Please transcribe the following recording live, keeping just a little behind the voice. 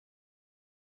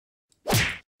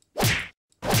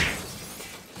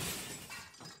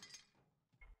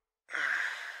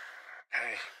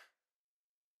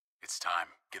time.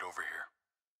 Get over here.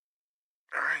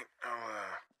 All right,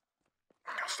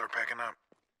 I'll start packing up.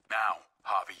 Now,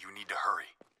 Javi, you need to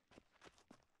hurry.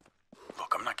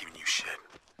 Look, I'm not giving you shit,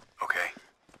 okay?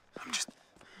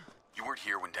 You weren't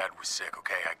here when Dad was sick,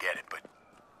 okay? I get it, but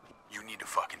you need to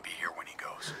fucking be here when he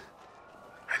goes.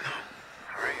 I know.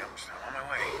 All right, I'm still on my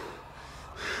way.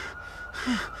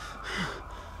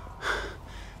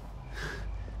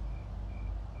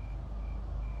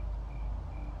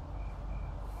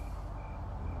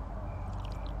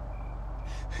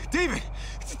 David!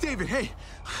 David, hey!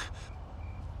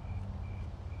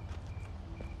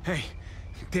 Hey,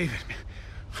 David.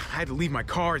 I had to leave my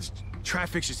car.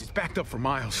 Traffic's it's backed up for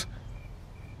miles.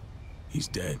 He's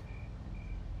dead.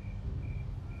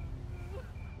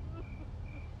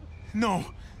 No.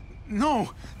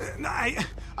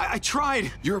 I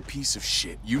tried. You're a piece of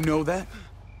shit. You know that?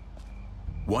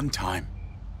 One time.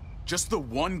 Just the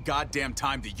one goddamn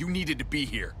time that you needed to be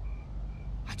here.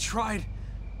 I tried.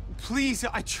 Please,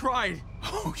 I tried.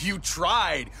 Oh, you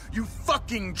tried? You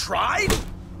fucking tried?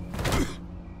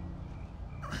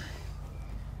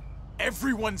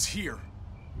 Everyone's here.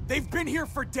 They've been here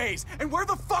for days, and where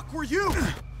the fuck were you?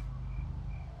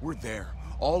 We're there,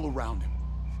 all around him.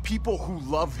 People who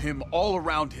love him all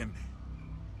around him.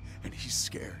 And he's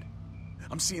scared.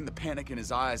 I'm seeing the panic in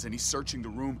his eyes, and he's searching the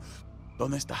room.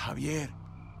 ¿Dónde está Javier?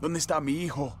 ¿Dónde está mi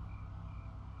hijo?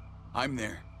 I'm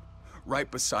there, right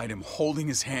beside him, holding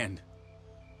his hand.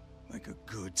 Like a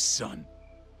good son.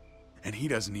 And he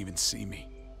doesn't even see me.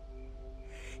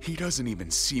 He doesn't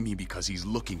even see me because he's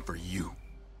looking for you.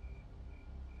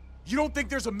 You don't think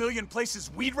there's a million places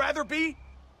we'd rather be?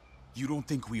 You don't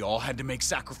think we all had to make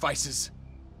sacrifices?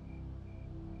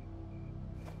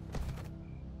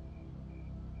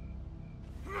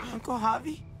 Uncle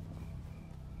Javi?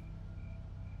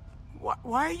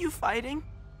 Why are you fighting?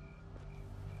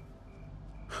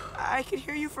 I could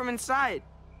hear you from inside.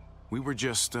 We were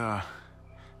just,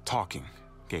 talking,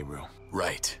 Gabriel.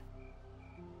 Right.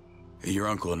 Your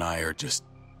uncle and I are just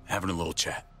having a little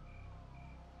chat.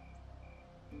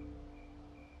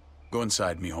 Go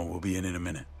inside, mijo. We'll be in a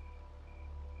minute.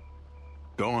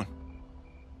 Go on.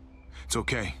 It's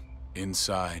okay.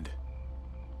 Inside.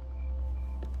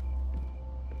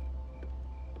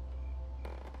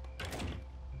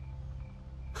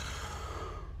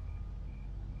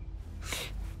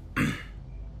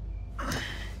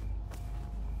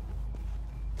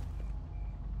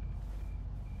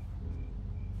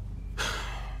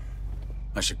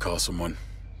 I should call someone.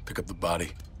 Pick up the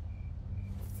body.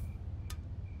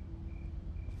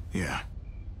 Yeah.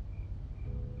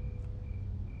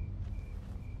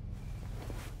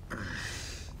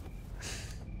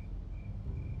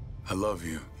 I love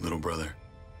you, little brother.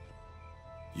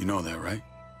 You know that, right?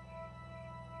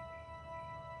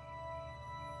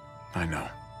 I know.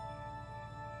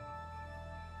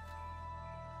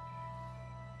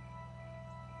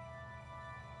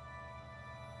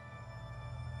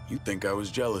 You think I was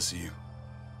jealous of you?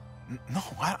 No,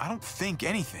 I don't think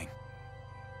anything.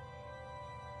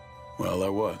 Well, I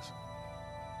was.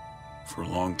 For a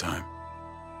long time.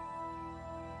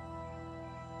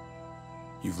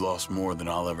 You've lost more than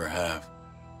I'll ever have.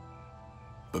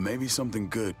 But maybe something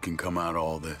good can come out of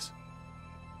all this.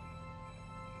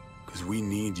 'Cause we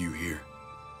need you here.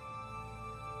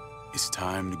 It's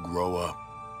time to grow up.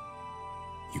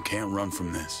 You can't run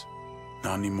from this.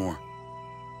 Not anymore.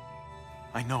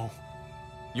 I know.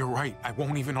 You're right. I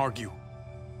won't even argue.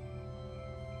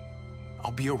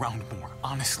 I'll be around more,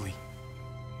 honestly.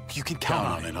 You can count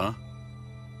on it, huh?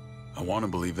 I want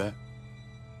to believe that.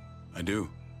 I do.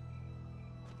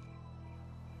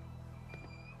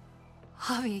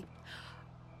 Javi.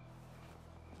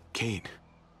 Kate.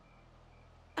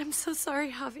 I'm so sorry,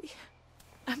 Javi.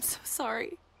 I'm so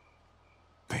sorry.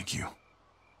 Thank you.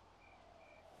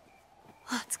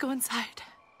 Let's go inside.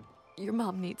 Your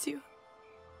mom needs you.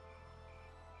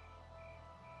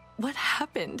 What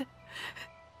happened?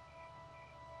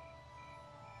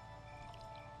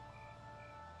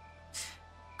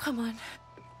 Come on.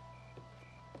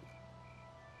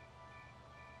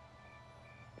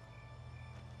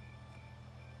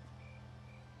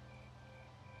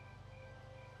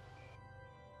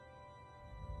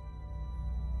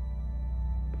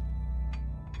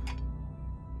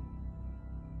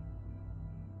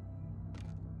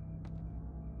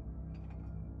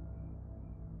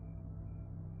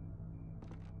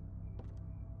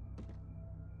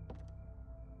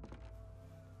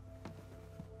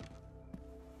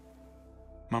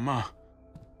 Mama.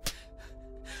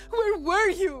 Where were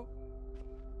you?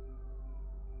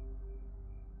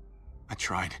 I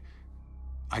tried.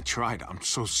 I'm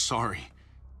so sorry.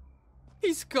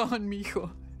 He's gone,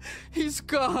 mijo. He's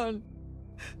gone.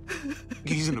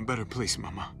 He's in a better place,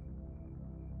 Mama.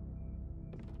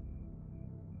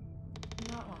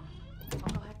 Not long.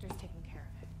 Uncle Hector's taking care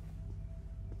of it.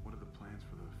 What are the plans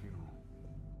for the funeral?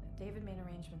 David made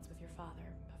arrangements with your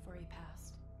father before he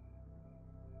passed.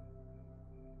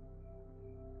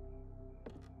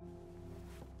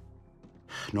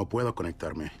 No puedo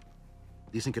conectarme.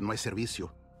 Dicen que no hay servicio.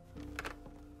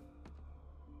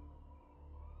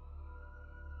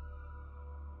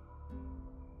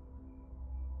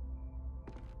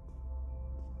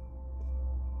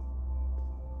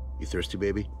 You thirsty,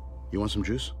 baby? You want some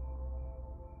juice?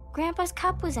 Grandpa's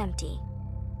cup was empty.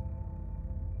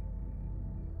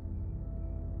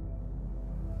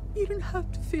 You don't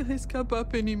have to fill his cup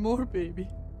up anymore, baby.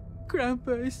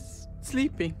 Grandpa is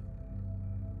sleeping.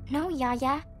 No,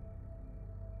 Yaya.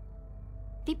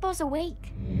 People's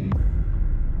awake.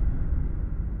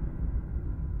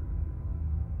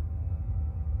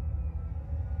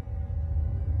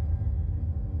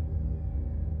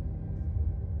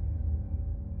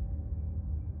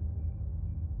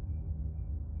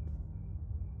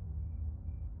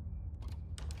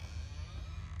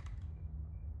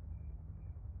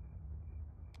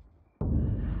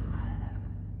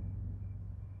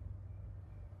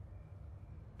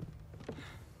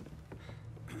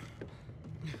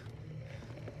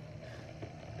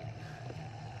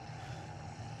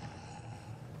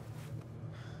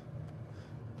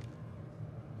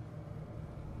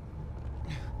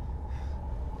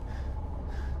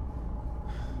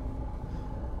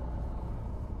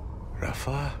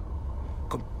 Rafa,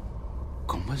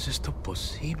 ¿cómo es esto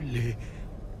posible?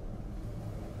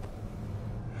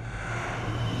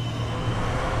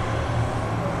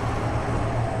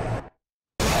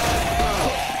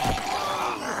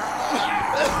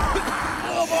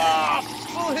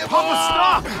 Papa,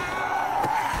 stop!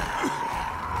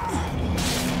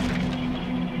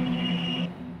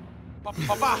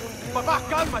 Papá,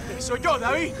 cálmate. Soy yo,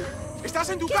 David. Estás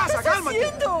en tu casa, cálmate. ¿Qué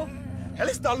estás haciendo? Él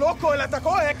está loco, él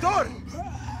atacó a Héctor.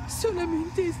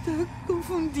 Solamente está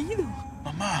confundido.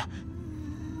 Mamá.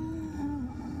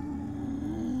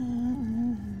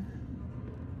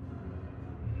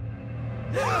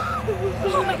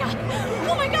 Oh my god!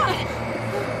 Oh my god!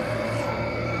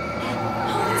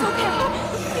 Oh, it's okay.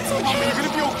 It's okay. Mom, you're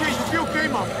gonna be okay. You'll be okay,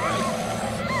 Mom.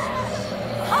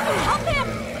 Help him!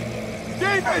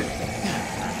 David!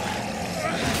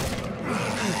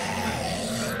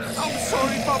 I'm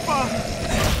sorry, Papa.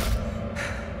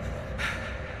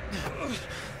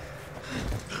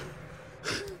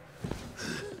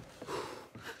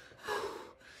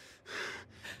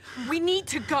 We need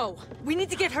to go. We need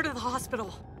to get her to the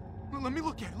hospital. Let me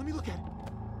look at it. Let me look at it.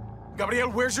 Gabriel,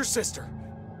 where's your sister?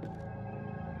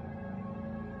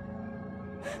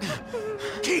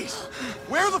 Keys!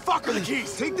 Where the fuck are the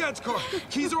keys? Take Dad's car.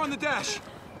 Keys are on the dash.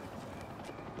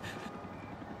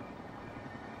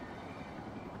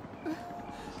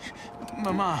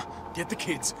 Mama. Get the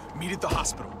kids. Meet at the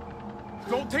hospital.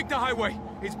 Don't take the highway.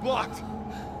 It's blocked.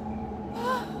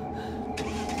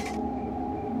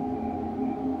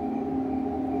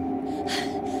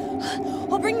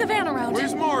 I'll bring the van around.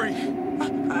 Where's Mari?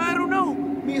 I don't know.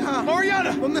 Mija.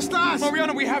 Mariana! ¿Dónde estás?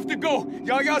 Mariana, we have to go.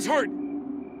 Yaya's hurt.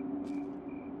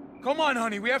 Come on,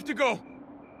 honey. We have to go.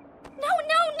 No,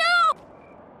 no, no!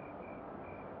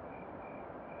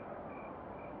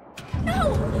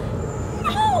 No!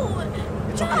 No!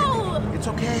 It's okay. It's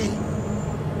okay.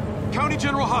 County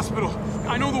General Hospital.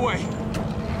 I know the way.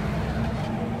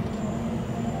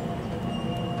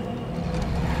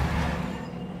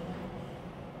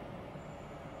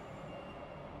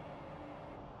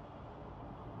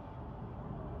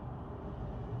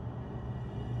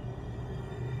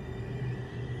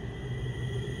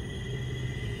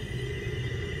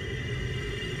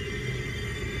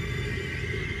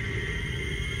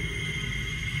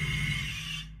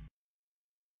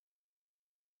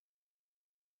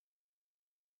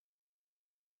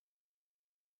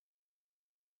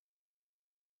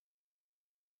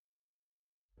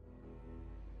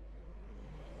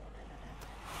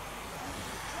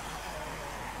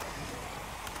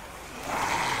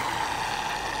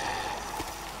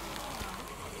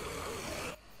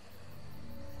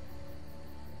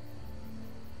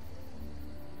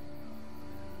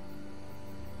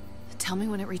 Tell me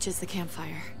when it reaches the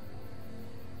campfire.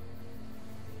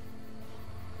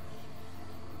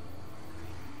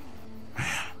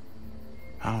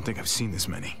 I don't think I've seen this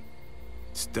many.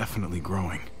 It's definitely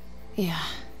growing. Yeah,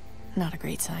 not a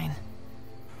great sign.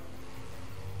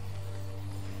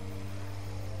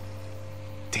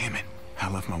 Damn it. I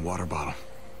left my water bottle.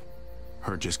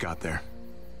 Her just got there.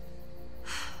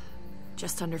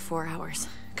 Just under 4 hours.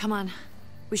 Come on.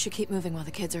 We should keep moving while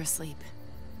the kids are asleep.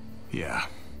 Yeah.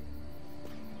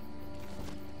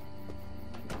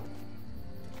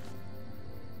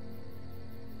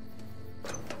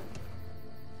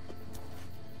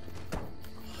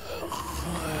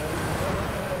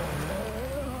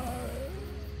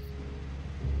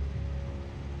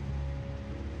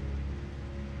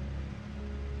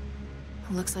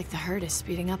 Looks like the herd is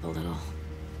speeding up a little.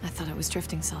 I thought it was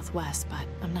drifting southwest, but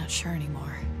I'm not sure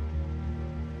anymore.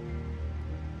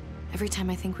 Every time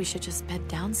I think we should just bed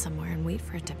down somewhere and wait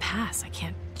for it to pass, I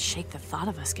can't shake the thought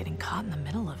of us getting caught in the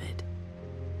middle of it.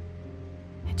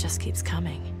 It just keeps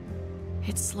coming.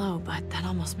 It's slow, but that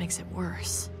almost makes it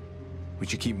worse. We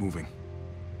should keep moving.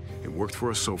 It worked for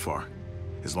us so far.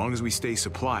 As long as we stay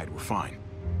supplied, we're fine.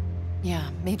 Yeah,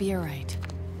 maybe you're right.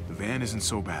 The van isn't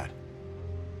so bad.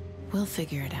 We'll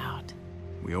figure it out.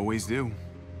 We always do.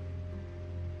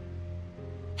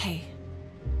 Hey,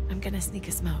 I'm gonna sneak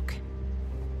a smoke.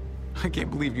 I can't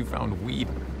believe you found weed.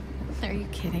 Are you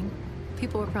kidding?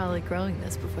 People were probably growing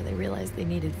this before they realized they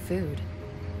needed food.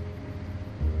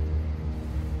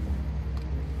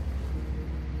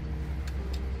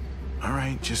 All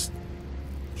right, just,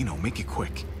 you know, make it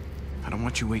quick. I don't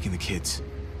want you waking the kids.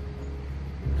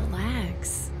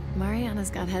 Relax.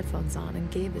 Mariana's got headphones on and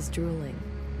Gabe is drooling.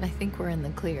 I think we're in the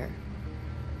clear.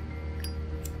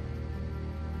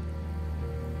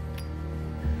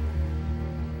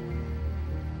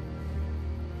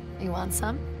 You want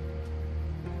some?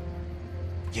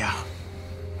 Yeah.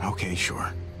 Okay,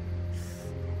 sure.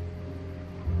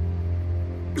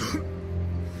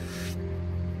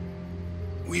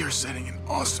 We are setting an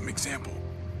awesome example.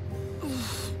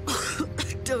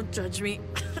 Don't judge me.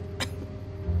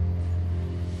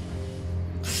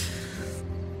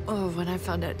 Oh, when I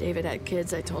found out David had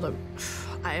kids, I told him,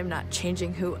 I am not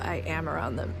changing who I am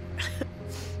around them.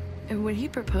 And when he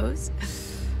proposed,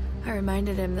 I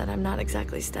reminded him that I'm not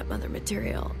exactly stepmother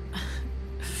material.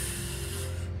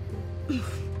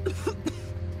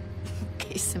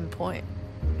 Case in point.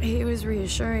 He was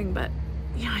reassuring, but,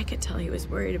 you know, I could tell he was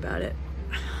worried about it.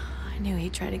 I knew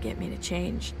he'd try to get me to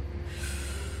change.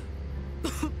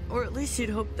 Or at least he'd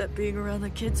hope that being around the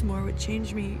kids more would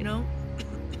change me, you know?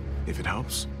 If it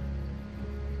helps,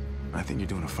 I think you're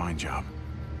doing a fine job.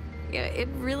 Yeah,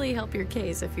 it'd really help your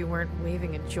case if you weren't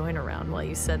waving a joint around while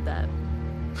you said that.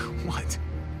 What?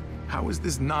 How is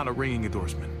this not a ringing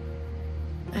endorsement?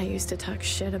 I used to talk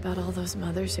shit about all those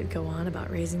mothers who'd go on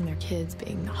about raising their kids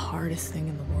being the hardest thing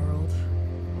in the world.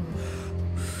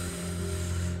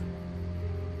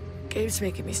 Gabe's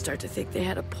making me start to think they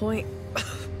had a point.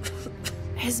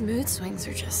 His mood swings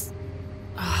are just...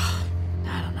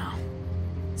 I don't know.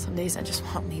 Some days I just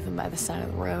want to leave him by the side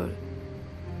of the road.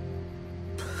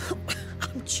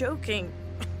 I'm joking.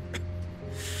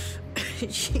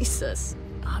 Jesus,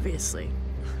 obviously.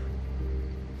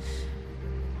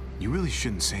 You really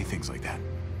shouldn't say things like that.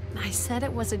 I said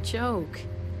it was a joke.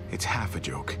 It's half a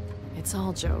joke. It's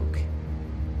all joke.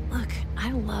 Look,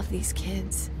 I love these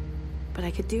kids, but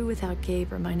I could do without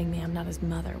Gabe reminding me I'm not his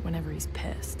mother whenever he's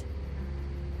pissed.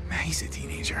 He's a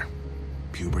teenager.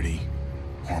 Puberty,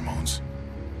 hormones.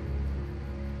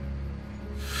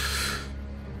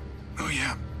 Oh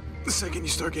yeah, the second you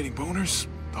start getting boners,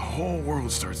 the whole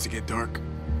world starts to get dark.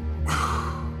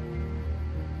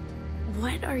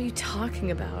 What are you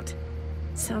talking about?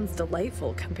 Sounds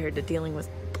delightful compared to dealing with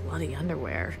bloody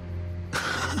underwear.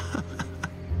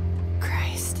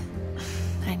 Christ,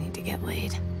 I need to get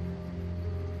laid.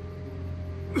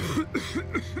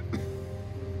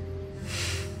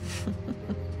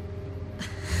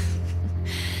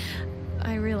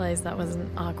 I realized that was an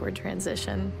awkward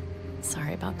transition.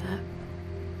 Sorry about that.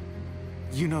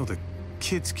 You know the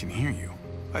kids can hear you.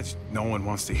 No one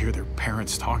wants to hear their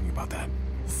parents talking about that.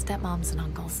 Stepmoms and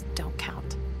uncles don't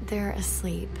count. They're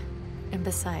asleep. And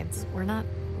besides, we're not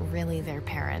really their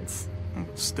parents.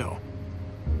 Still.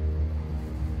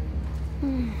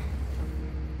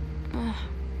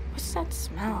 What's that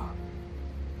smell?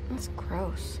 That's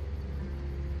gross.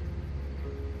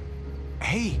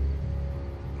 Hey,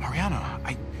 Mariana,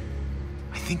 I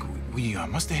think we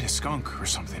must have hit a skunk or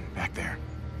something back there.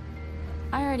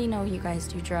 I already know you guys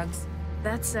do drugs.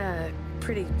 That's a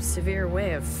pretty severe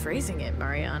way of phrasing it,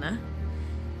 Mariana.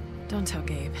 Don't tell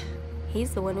Gabe.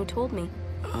 He's the one who told me.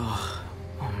 Oh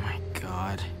my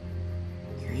God.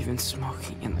 You're even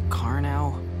smoking in the car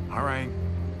now? All right.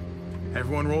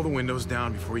 Everyone roll the windows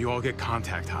down before you all get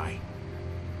contact high.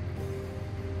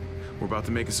 We're about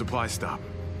to make a supply stop.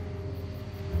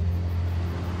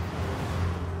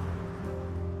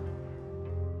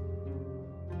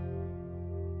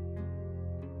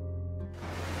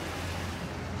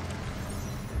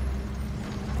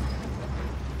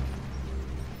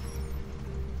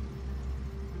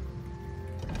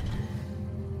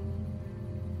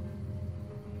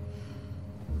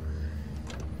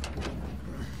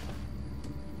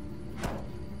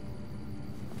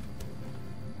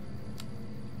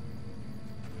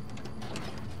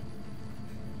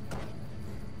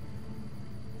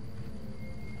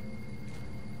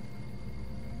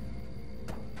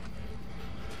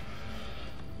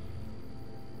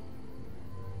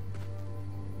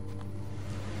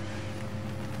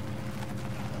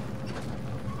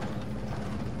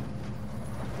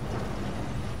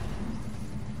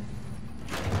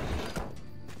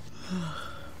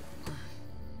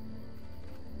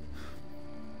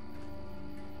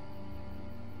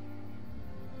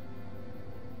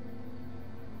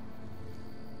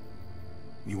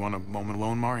 want a moment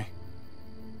alone, Mari?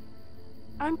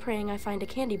 I'm praying I find a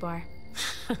candy bar.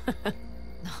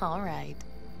 All right.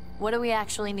 What do we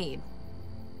actually need?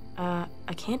 A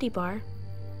candy bar?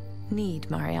 Need,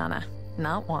 Mariana,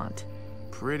 not want.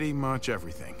 Pretty much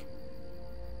everything.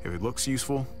 If it looks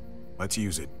useful, let's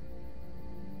use it.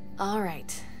 All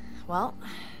right. Well,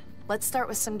 let's start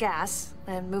with some gas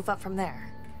and move up from there.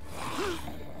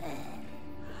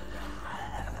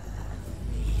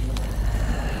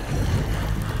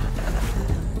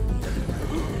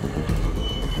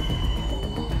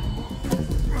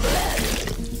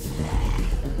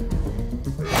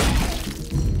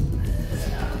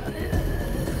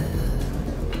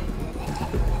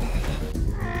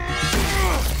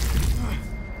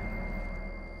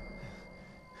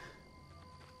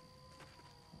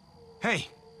 Hey,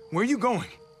 where are you going?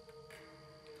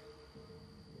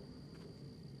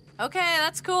 Okay,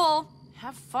 that's cool.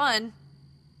 Have fun.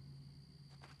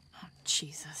 Oh,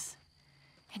 Jesus.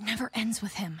 It never ends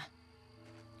with him.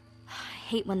 I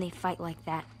hate when they fight like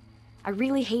that. I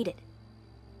really hate it.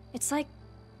 It's like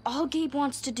all Gabe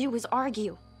wants to do is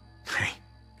argue. Hey,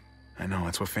 I know,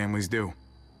 that's what families do.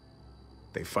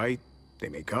 They fight, they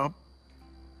make up,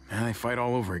 and they fight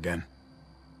all over again.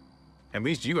 At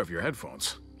least you have your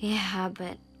headphones. Yeah,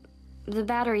 but the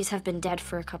batteries have been dead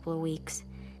for a couple of weeks.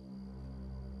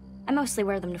 I mostly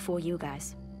wear them to fool you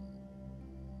guys.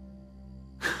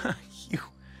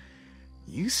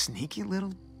 You sneaky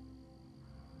little...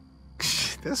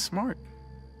 That's smart.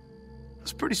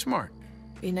 That's pretty smart.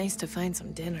 Be nice to find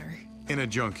some dinner. In a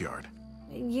junkyard.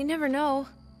 You never know.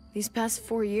 These past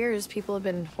 4 years, people have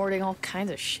been hoarding all kinds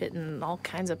of shit in all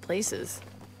kinds of places.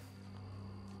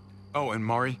 Oh, and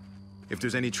Mari, if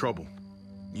there's any trouble,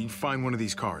 you find one of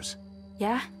these cars.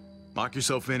 Yeah? Lock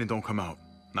yourself in and don't come out.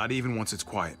 Not even once it's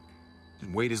quiet.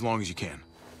 And wait as long as you can.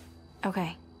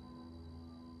 Okay.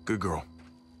 Good girl.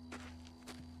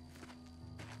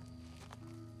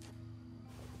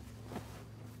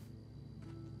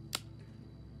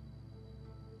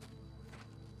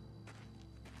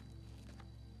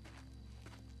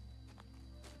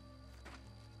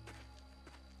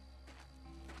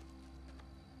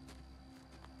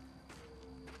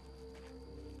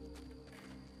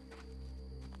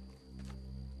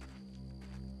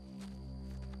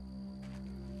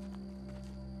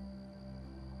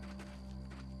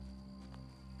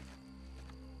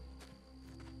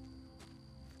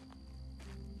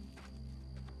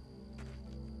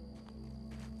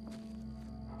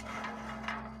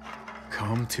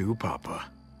 Come to Papa.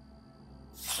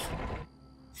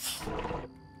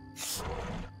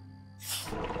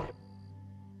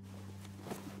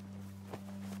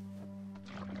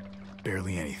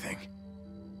 Barely anything.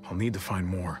 I'll need to find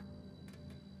more.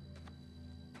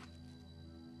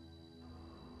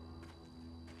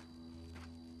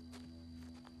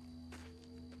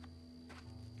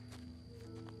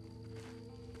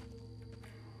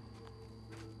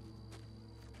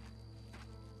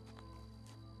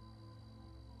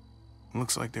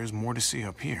 Looks like there's more to see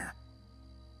up here.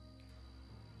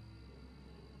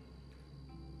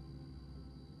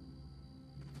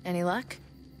 Any luck?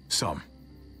 Some.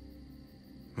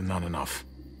 But not enough.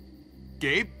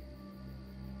 Gabe?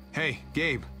 Hey,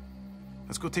 Gabe.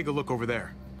 Let's go take a look over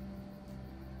there.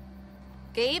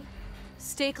 Gabe,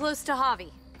 stay close to Javi.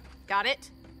 Got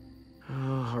it?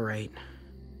 Oh, all right.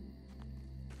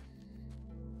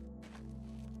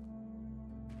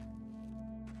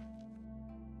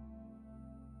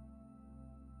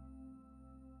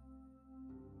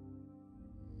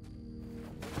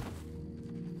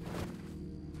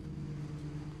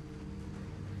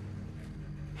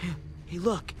 Hey,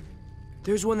 look.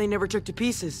 There's one they never took to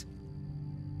pieces.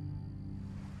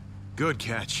 Good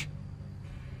catch.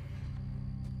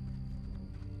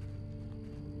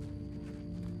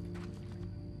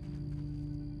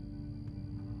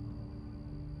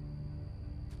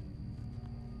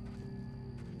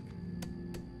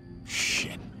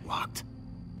 Shit, locked.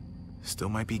 Still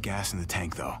might be gas in the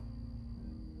tank, though.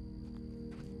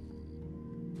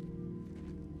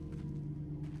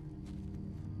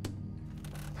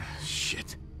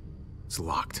 Shit. It's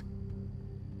locked.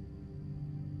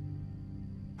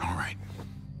 All right.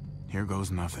 Here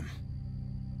goes nothing.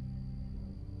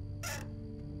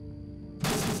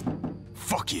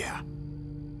 Fuck yeah!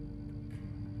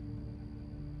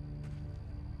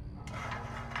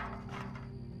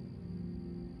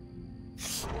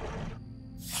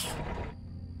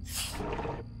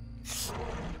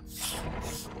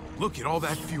 Look at all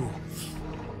that fuel.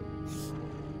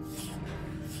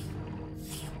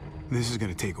 This is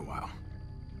gonna take a while.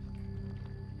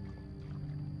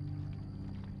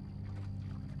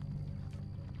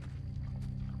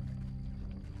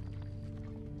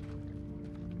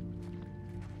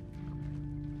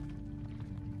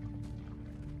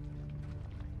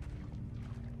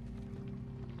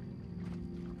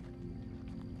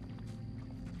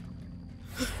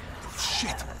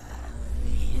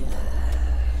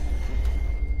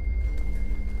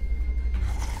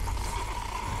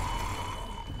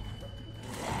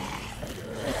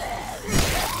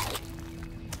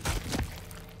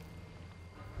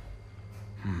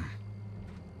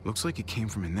 Looks like it came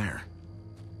from in there.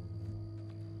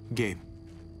 Gabe,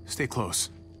 stay close.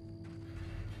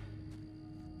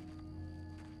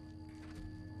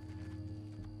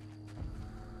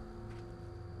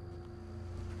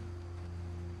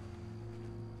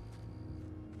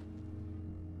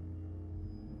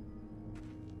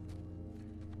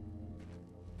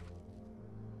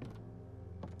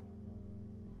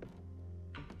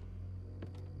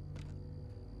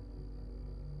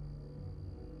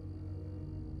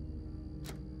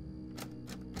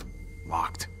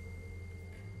 Locked.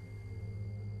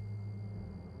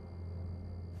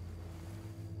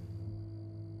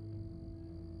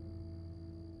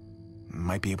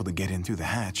 Might be able to get in through the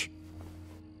hatch.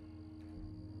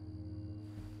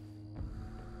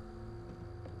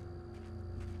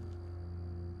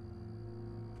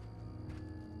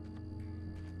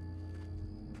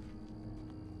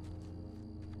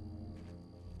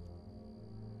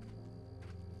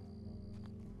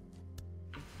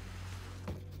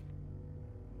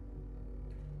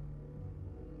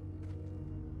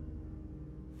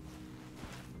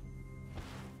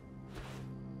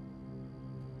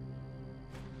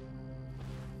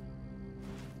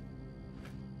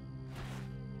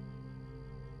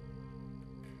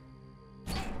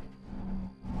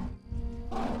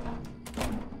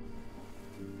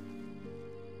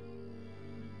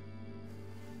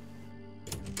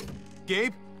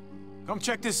 Gabe, come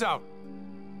check this out.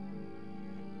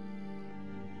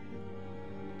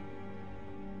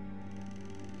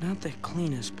 Not the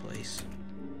cleanest place.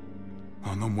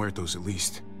 Oh, no muertos at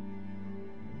least.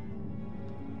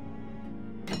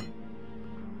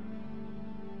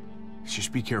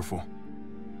 Just be careful.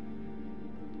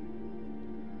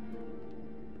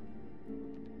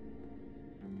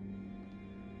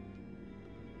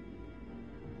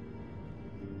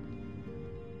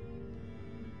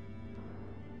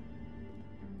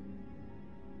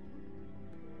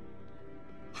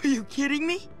 Are you kidding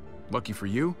me? Lucky for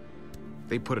you,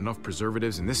 they put enough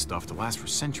preservatives in this stuff to last for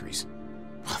centuries.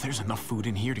 There's enough food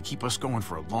in here to keep us going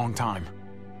for a long time.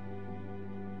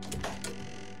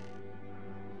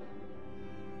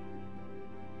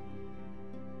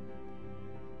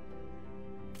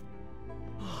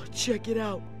 Oh, check it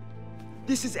out.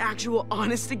 This is actual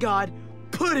honest-to-God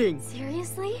pudding!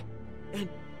 Seriously? And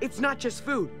it's not just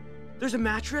food. There's a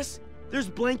mattress, there's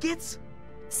blankets.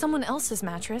 Someone else's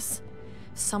mattress,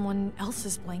 someone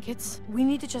else's blankets. We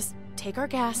need to just take our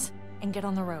gas and get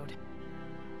on the road.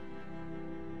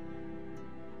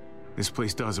 This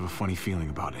place does have a funny feeling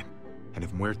about it. And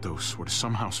if muertos were to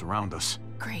somehow surround us...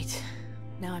 Great.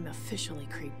 Now I'm officially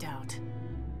creeped out.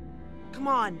 Come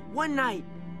on, one night.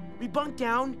 We bunk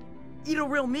down, eat a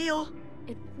real meal.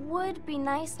 It would be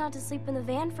nice not to sleep in the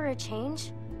van for a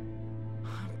change.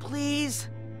 Please?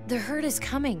 The herd is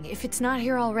coming, if it's not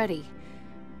here already.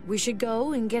 We should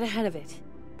go and get ahead of it,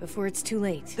 before it's too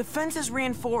late. The fence is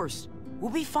reinforced.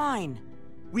 We'll be fine.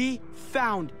 We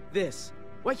found this.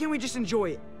 Why can't we just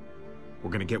enjoy it? We're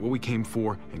gonna get what we came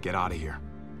for and get out of here.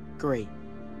 Great.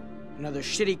 Another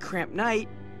shitty cramped night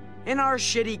in our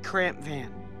shitty cramped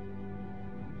van.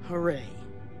 Hooray.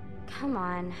 Come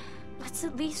on. Let's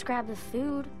at least grab the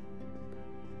food.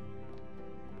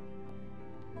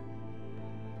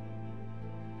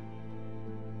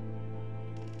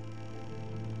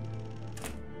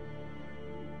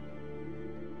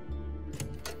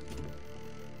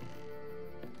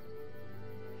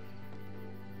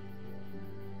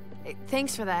 Hey,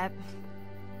 thanks for that.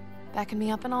 Backing me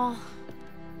up and all.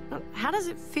 How does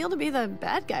it feel to be the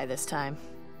bad guy this time?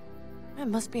 It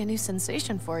must be a new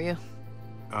sensation for you.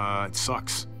 It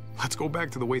sucks. Let's go back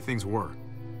to the way things were.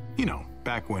 You know,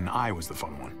 back when I was the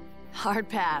fun one. Hard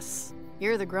pass.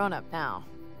 You're the grown-up now.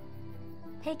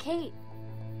 Hey, Kate.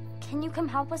 Can you come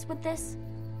help us with this?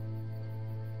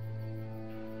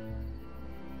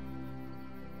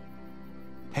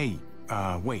 Hey,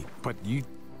 wait, but you...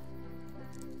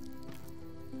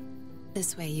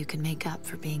 This way you can make up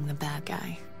for being the bad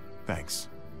guy. Thanks.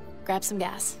 Grab some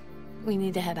gas. We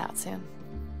need to head out soon.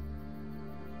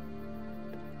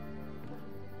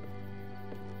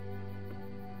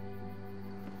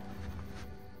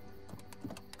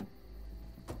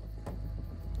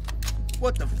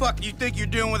 What the fuck you think you're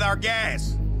doing with our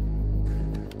gas?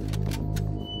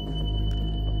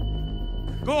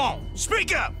 Go on,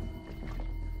 speak up!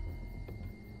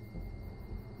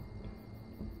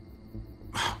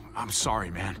 I'm sorry,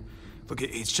 man. Look,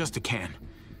 it's just a can.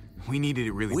 We needed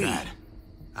it really bad.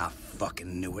 I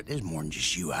fucking knew it. There's more than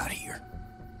just you out here.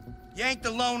 You ain't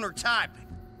the loner type.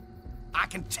 I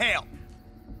can tell.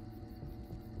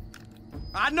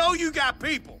 I know you got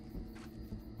people.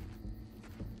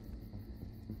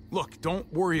 Look,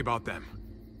 don't worry about them.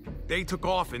 They took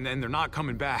off and then they're not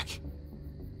coming back.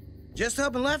 Just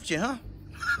up and left you, huh?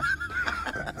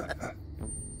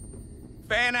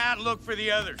 Fan out and look for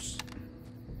the others.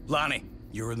 Lonnie,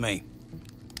 you're with me.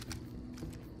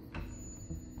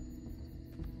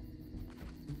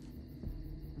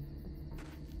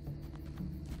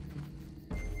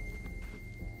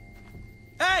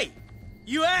 Hey!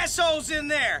 You assholes in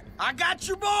there! I got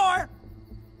your boy!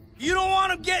 You don't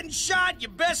want him getting shot, you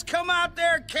best come out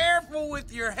there careful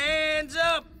with your hands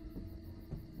up!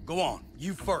 Go on,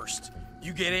 you first.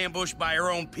 You get ambushed by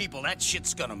your own people, that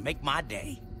shit's gonna make my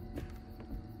day.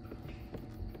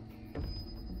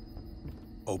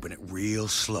 Open it real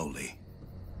slowly.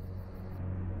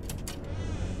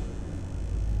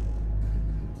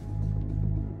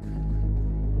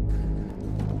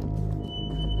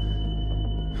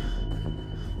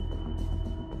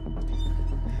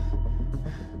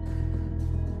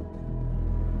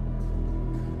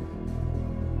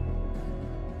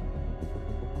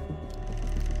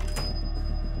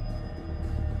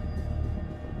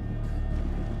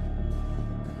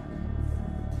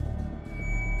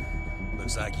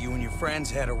 Looks like you and your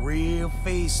friends had a real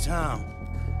feast, huh?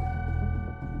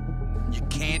 You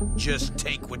can't just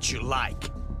take what you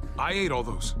like. I ate all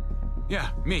those.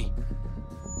 Yeah, me.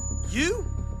 You?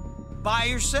 By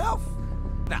yourself?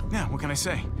 Now, Yeah, what can I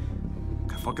say?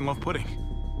 I fucking love pudding.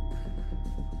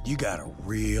 you got a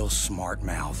real smart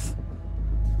mouth.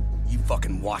 You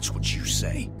fucking watch what you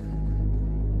say.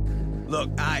 Look,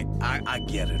 I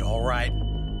get it, all right?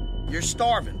 You're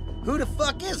starving. Who the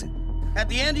fuck is it? At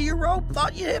the end of your rope,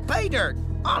 thought you hit pay dirt.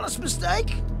 Honest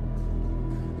mistake.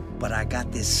 But I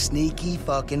got this sneaky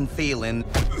fucking feeling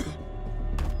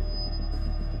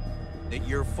that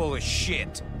you're full of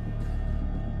shit.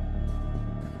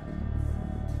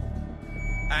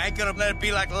 I ain't gonna let it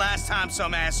be like the last time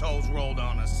some assholes rolled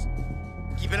on us.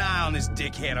 Keep an eye on this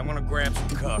dickhead. I'm gonna grab some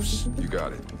cuffs. You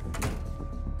got it.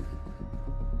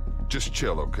 Just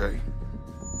chill, okay?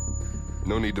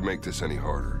 No need to make this any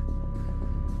harder.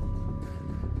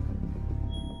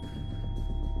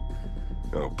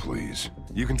 Oh, please.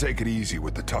 You can take it easy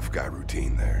with the tough guy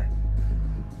routine there.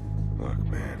 Look,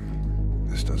 man,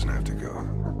 this doesn't have to go.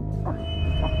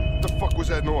 What the fuck was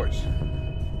that noise?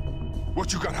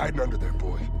 What you got hiding under there,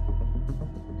 boy?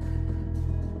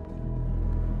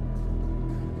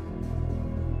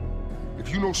 If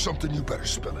you know something, you better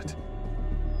spill it.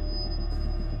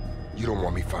 You don't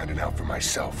want me finding out for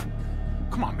myself.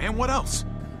 Come on, man, what else?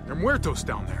 There are muertos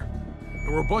down there.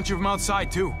 There were a bunch of them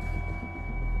outside, too.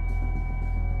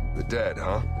 The dead,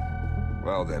 huh?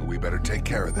 Well then, we better take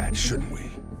care of that, shouldn't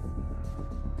we?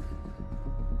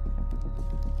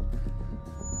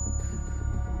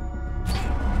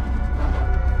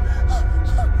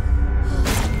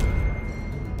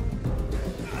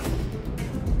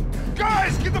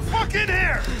 Guys, get the fuck in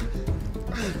here!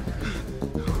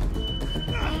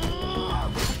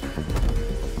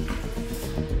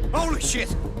 Holy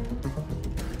shit!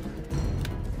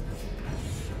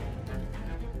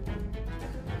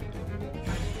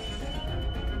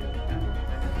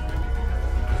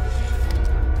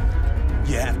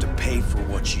 You have to pay for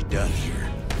what you done here.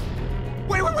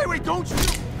 Wait, don't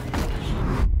shoot!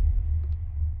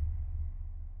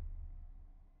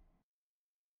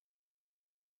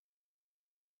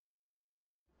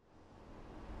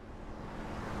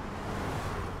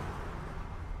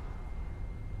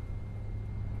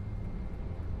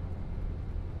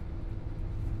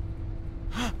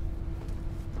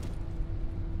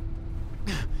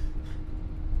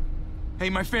 Hey,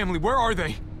 my family, where are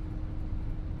they?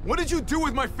 What did you do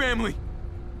with my family?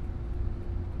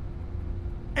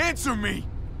 Answer me!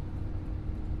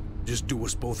 Just do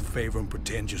us both a favor and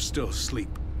pretend you're still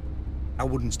asleep. I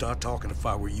wouldn't start talking if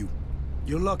I were you.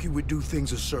 You're lucky we do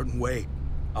things a certain way.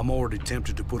 I'm already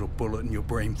tempted to put a bullet in your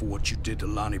brain for what you did to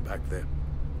Lonnie back there.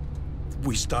 If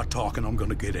we start talking, I'm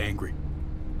gonna get angry.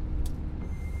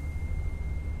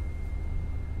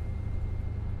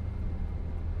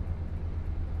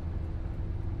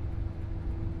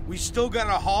 We still got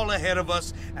a haul ahead of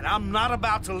us, and I'm not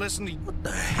about to listen to you. What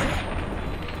the hell?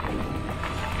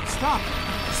 Stop!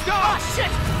 Stop! Oh,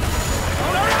 shit!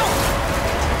 Oh, no, no!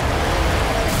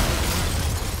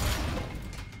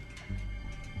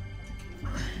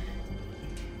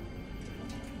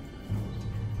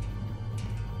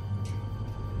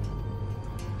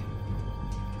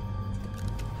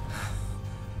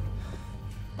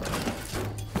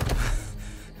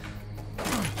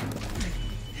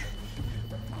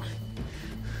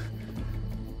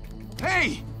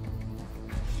 Hey!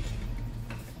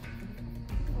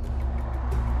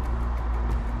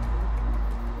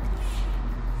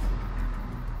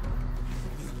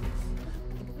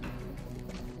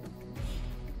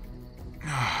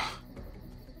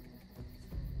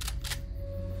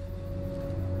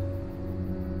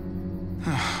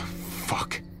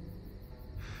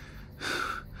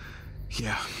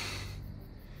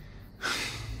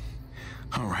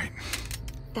 All right.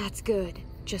 That's good.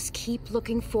 Just keep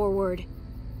looking forward.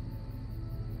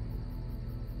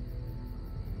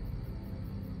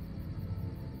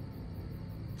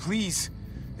 Please.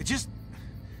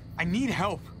 I need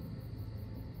help.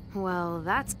 Well,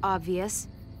 that's obvious.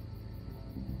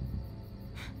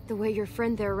 The way your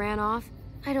friend there ran off,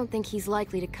 I don't think he's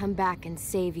likely to come back and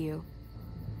save you.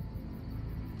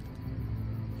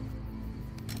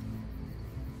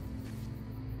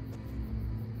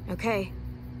 Okay,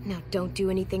 now don't do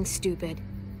anything stupid.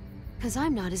 'Cause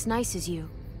I'm not as nice as you.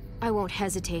 I won't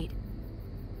hesitate.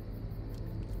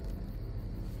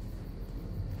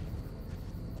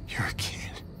 You're a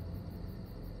kid.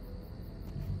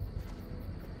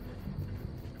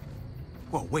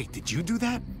 Whoa, wait, did you do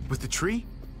that? With the tree?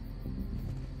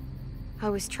 I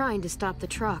was trying to stop the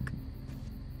truck.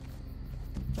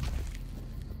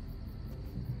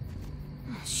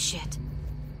 Oh, shit.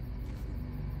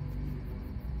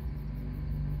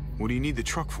 What do you need the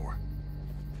truck for?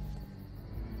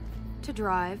 To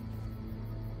drive.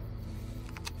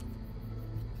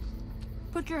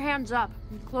 Put your hands up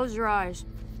and close your eyes.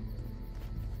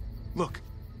 Look,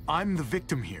 I'm the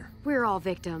victim here. We're all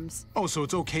victims. Oh, so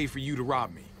it's okay for you to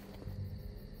rob me?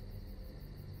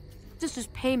 This is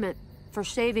payment for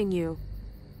saving you.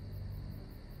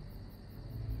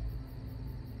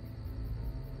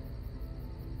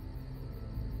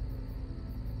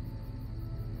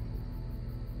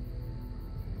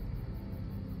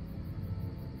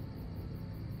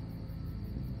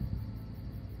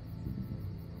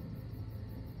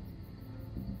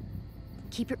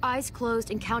 Keep your eyes closed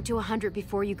and count to 100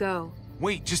 before you go.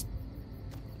 Wait,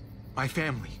 my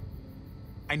family.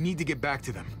 I need to get back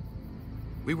to them.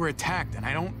 We were attacked, and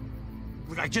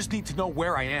I just need to know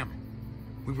where I am.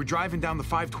 We were driving down the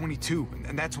 522,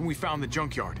 and that's when we found the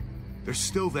junkyard. They're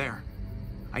still there.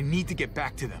 I need to get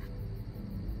back to them.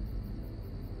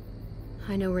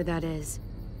 I know where that is.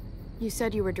 You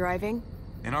said you were driving?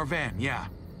 In our van, yeah.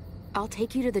 I'll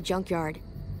take you to the junkyard,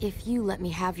 if you let me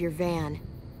have your van.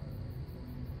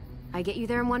 I get you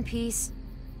there in one piece,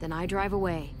 then I drive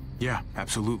away. Yeah,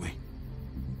 absolutely.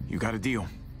 You got a deal.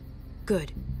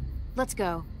 Good. Let's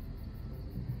go.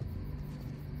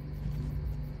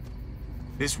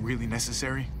 This really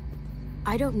necessary?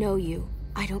 I don't know you.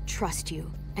 I don't trust you.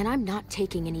 And I'm not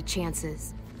taking any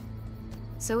chances.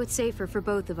 So it's safer for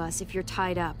both of us if you're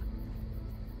tied up.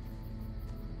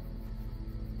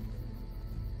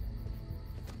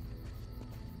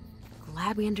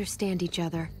 Glad we understand each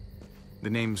other. The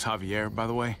name's Javier, by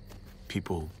the way.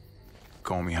 People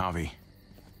call me Javi.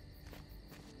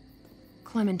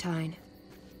 Clementine.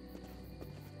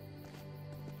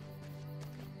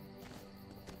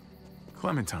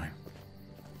 Clementine.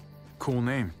 Cool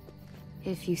name.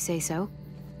 If you say so.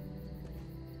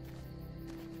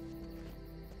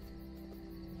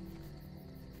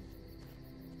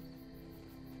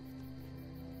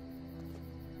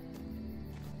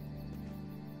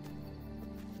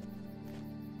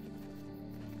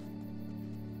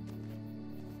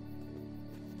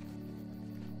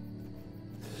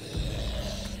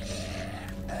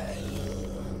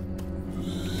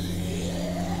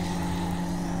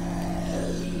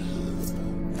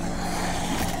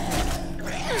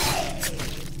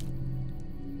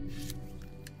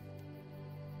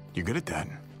 You're good at that.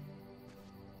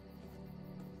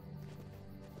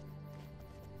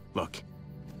 Look,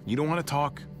 you don't want to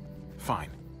talk?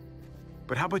 Fine.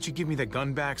 But how about you give me that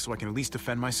gun back so I can at least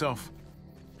defend myself?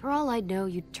 For all I'd know,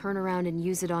 you'd turn around and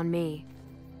use it on me.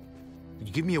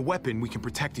 You give me a weapon, we can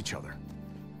protect each other.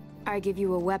 I give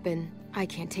you a weapon, I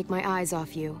can't take my eyes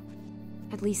off you.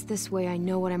 At least this way I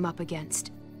know what I'm up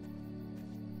against.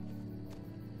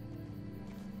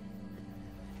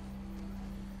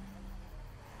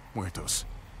 Muertos.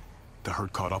 The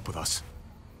herd caught up with us.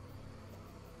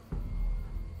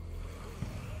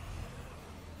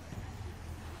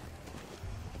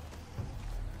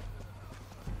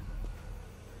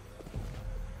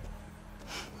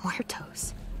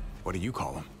 Muertos. What do you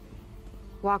call them?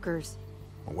 Walkers.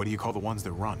 Or what do you call the ones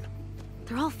that run?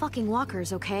 They're all fucking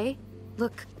walkers, okay?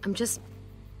 Look, I'm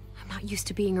not used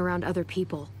to being around other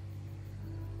people.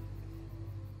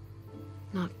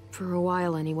 Not for a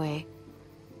while, anyway.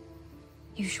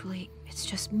 Usually, it's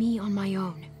just me on my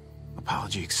own.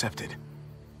 Apology accepted.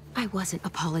 I wasn't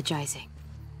apologizing.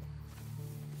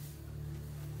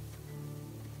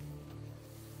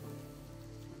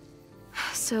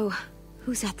 So,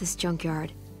 who's at this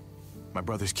junkyard? My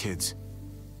brother's kids.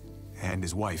 And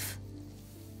his wife.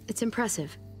 It's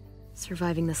impressive,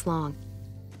 surviving this long.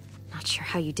 Not sure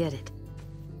how you did it.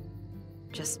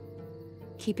 Just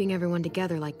keeping everyone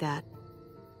together like that.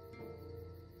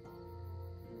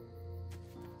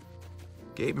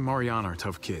 Gabe and Mariana are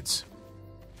tough kids.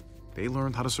 They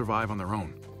learned how to survive on their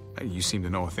own. You seem to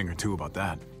know a thing or two about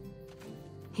that.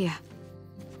 Yeah.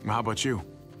 Well, how about you?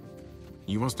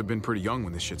 You must have been pretty young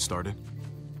when this shit started.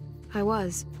 I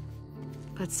was.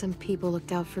 But some people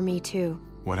looked out for me, too.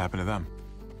 What happened to them?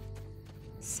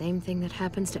 Same thing that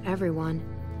happens to everyone.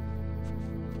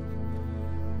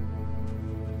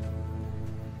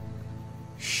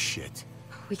 Shit.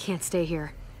 We can't stay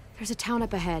here. There's a town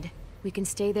up ahead. We can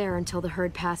stay there until the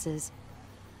herd passes.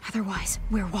 Otherwise,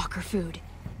 we're walker food.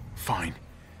 Fine.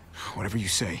 Whatever you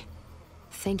say.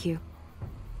 Thank you.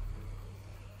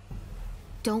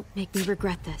 Don't make me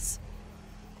regret this.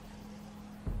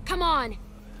 Come on!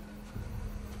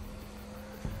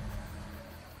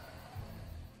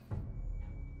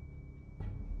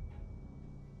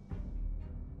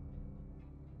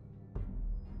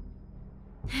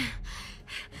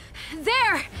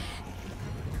 There!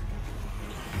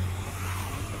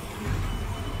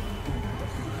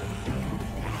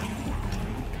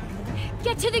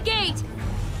 Get to the gate!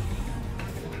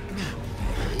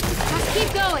 Just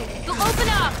keep going. They'll open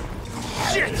up!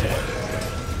 Shit!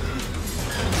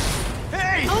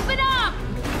 Hey! Open up!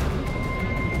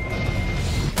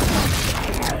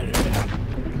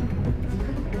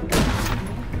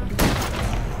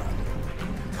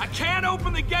 I can't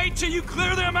open the gate till you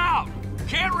clear them out!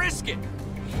 Can't risk it!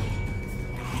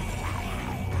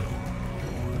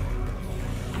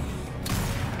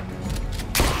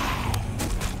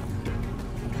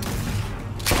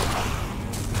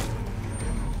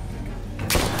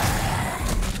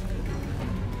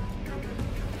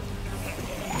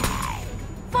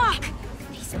 Fuck!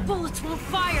 These bullets won't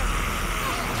fire!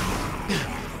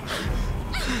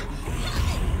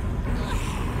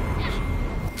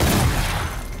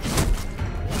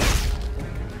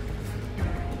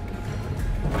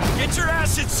 Get your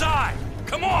ass inside!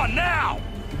 Come on, now!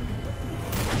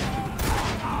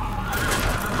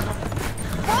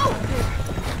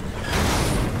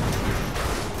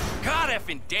 God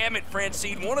effing damn it,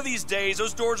 Francine. One of these days,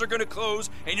 those doors are gonna close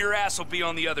and your ass will be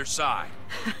on the other side.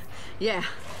 Yeah,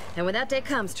 and when that day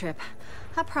comes, Trip,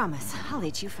 I promise I'll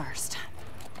eat you first.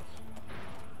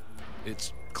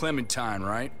 It's Clementine,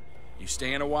 right? You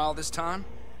staying a while this time?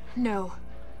 No.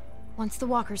 Once the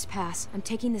walkers pass, I'm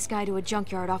taking this guy to a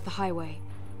junkyard off the highway.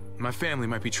 My family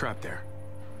might be trapped there,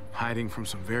 hiding from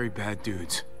some very bad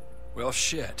dudes. Well,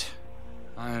 shit.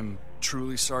 I'm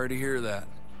truly sorry to hear that.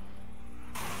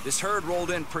 This herd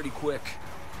rolled in pretty quick.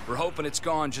 We're hoping it's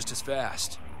gone just as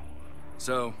fast.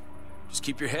 So, just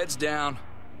keep your heads down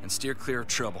and steer clear of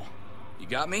trouble. You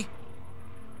got me?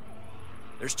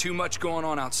 There's too much going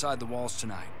on outside the walls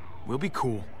tonight. We'll be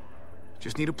cool.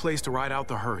 Just need a place to ride out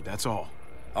the herd, that's all.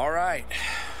 All right.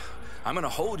 I'm gonna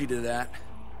hold you to that.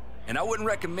 And I wouldn't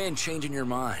recommend changing your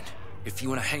mind. If you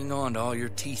want to hang on to all your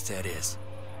teeth, that is.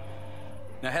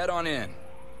 Now head on in.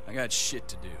 I got shit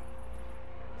to do.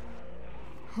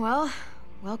 Well,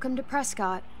 welcome to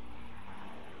Prescott.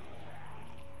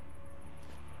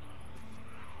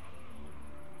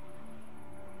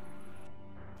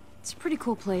 It's a pretty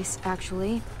cool place,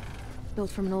 actually.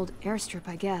 Built from an old airstrip,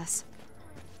 I guess.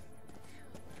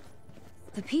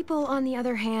 The people, on the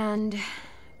other hand,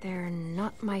 they're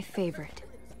not my favorite.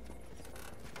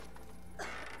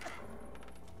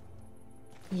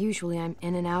 Usually I'm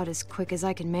in and out as quick as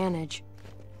I can manage.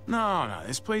 No,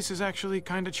 this place is actually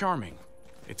kind of charming.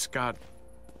 It's got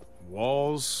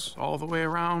walls all the way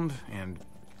around, and,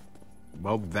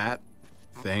 well, that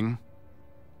thing.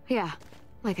 Yeah,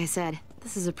 like I said,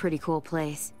 this is a pretty cool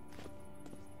place.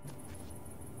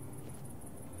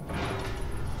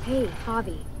 Hey,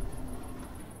 Javi.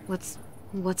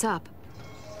 What's up?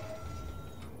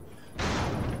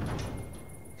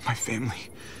 My family.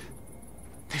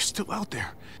 They're still out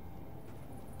there.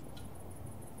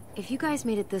 If you guys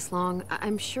made it this long,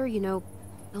 I'm sure they'll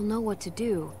know what to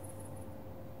do.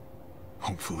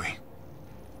 Hopefully.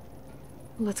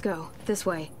 Let's go. This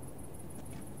way.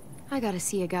 I gotta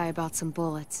see a guy about some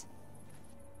bullets.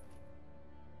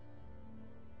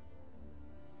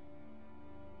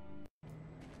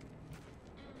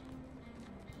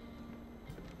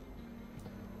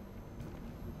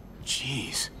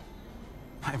 Jeez.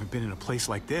 I haven't been in a place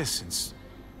like this since...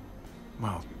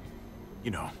 well,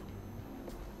 you know.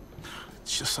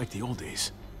 It's just like the old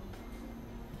days.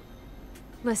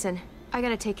 Listen, I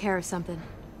gotta take care of something.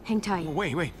 Hang tight.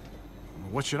 Well, wait.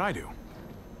 What should I do?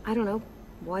 I don't know.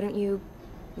 Why don't you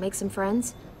make some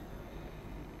friends?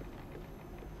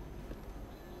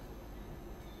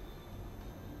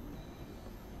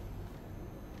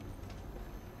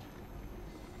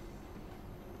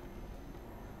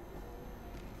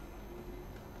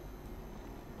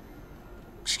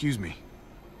 Excuse me.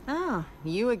 Oh,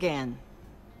 you again.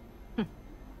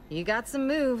 You got some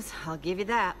moves, I'll give you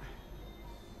that.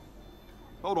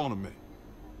 Hold on a minute.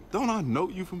 Don't I know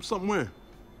you from somewhere?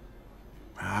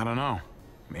 I don't know.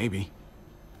 Maybe.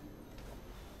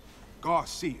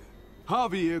 Garcia.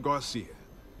 Javier Garcia.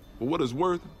 For what it's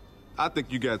worth, I think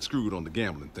you got screwed on the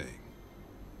gambling thing.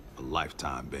 A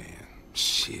lifetime ban.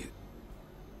 Shit.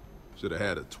 Should have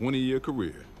had a 20-year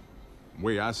career. The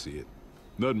way I see it,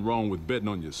 nothing wrong with betting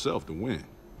on yourself to win.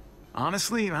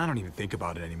 Honestly, I don't even think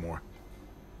about it anymore.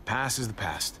 Past is the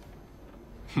past.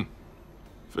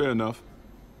 Fair enough.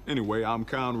 Anyway, I'm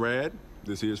Conrad.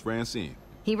 This here's Francine.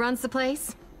 He runs the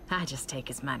place. I just take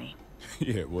his money.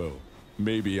 Yeah, well,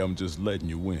 maybe I'm just letting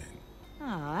you win.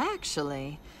 Oh,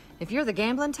 actually, if you're the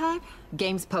gambling type,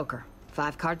 game's poker.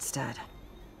 5-card stud.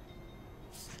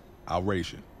 I'll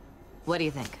race you. What do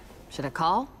you think? Should I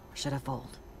call or should I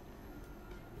fold?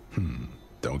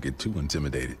 Don't get too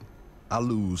intimidated. I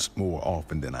lose more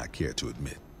often than I care to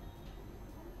admit.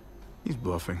 He's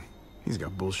bluffing. He's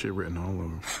got bullshit written all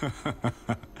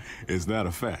over. Is that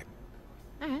a fact?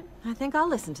 All right, I think I'll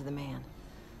listen to the man.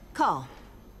 Call.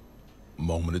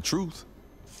 Moment of truth.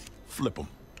 Flip 'em.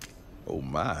 Oh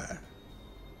my.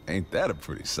 Ain't that a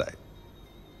pretty sight?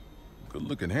 Good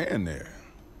looking hand there,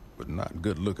 but not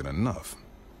good looking enough.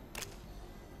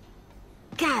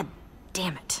 God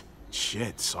damn it.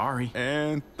 Shit, sorry.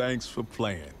 And thanks for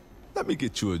playing. Let me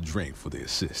get you a drink for the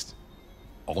assist.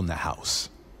 On the house.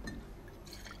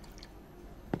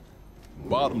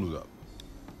 Bottoms up.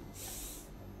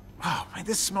 Wow, man,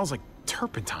 this smells like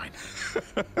turpentine.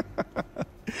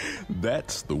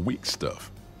 That's the weak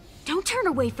stuff. Don't turn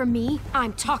away from me.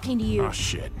 I'm talking to you. Oh,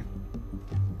 shit.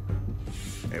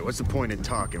 Hey, what's the point in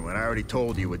talking when I already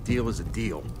told you a deal is a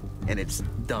deal, and it's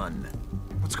done?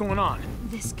 What's going on?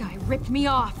 This guy ripped me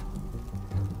off.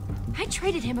 I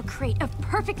traded him a crate of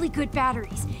perfectly good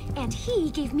batteries, and he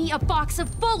gave me a box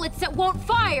of bullets that won't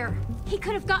fire. He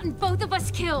could have gotten both of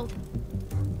us killed.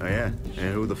 Oh yeah?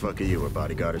 And who the fuck are you, a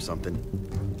bodyguard or something?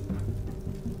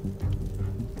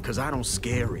 Because I don't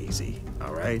scare easy,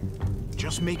 all right?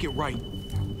 Just make it right.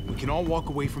 We can all walk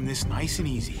away from this nice and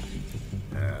easy.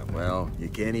 Well, you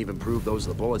can't even prove those are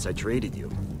the bullets I traded you.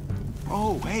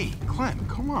 Oh, hey, Clem,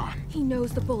 come on. He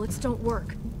knows the bullets don't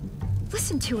work.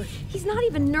 Listen to him. He's not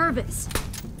even nervous.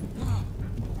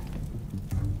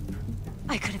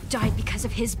 I could have died because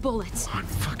of his bullets.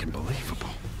 Unfucking believable.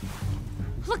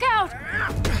 Look out!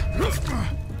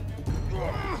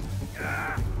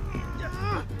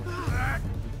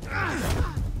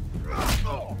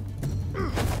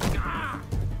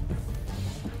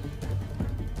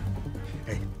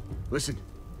 Hey, listen.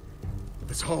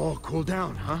 Let's all cool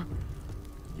down, huh?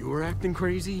 You were acting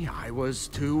crazy, I was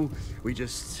too. We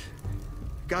just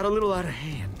got a little out of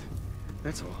hand.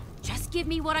 That's all. Just give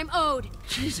me what I'm owed.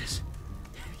 Jesus.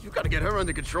 You gotta get her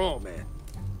under control, man.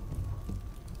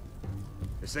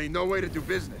 This ain't no way to do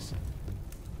business.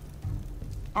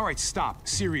 All right, stop.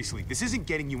 Seriously, this isn't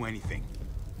getting you anything.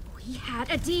 We had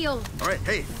a deal. All right,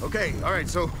 hey, okay, all right,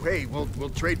 so, hey, we'll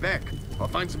trade back. I'll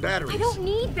find some batteries. I don't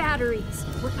need batteries.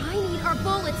 What I need are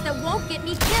bullets that won't get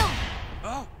me killed.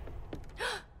 Oh.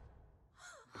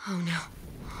 Oh no.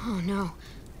 Oh no.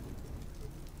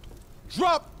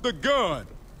 Drop the gun!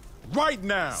 Right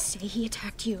now! Say he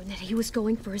attacked you and that he was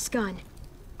going for his gun.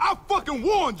 I fucking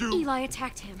warned you! Eli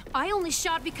attacked him. I only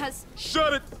shot because...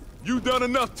 Shut it! You done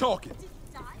enough talking.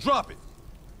 Drop it.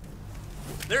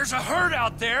 There's a herd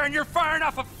out there and you're firing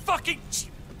off a fucking...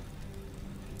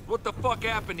 What the fuck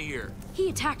happened here? He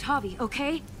attacked Javi,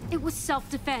 okay? It was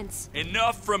self-defense.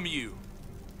 Enough from you.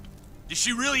 Did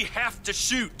she really have to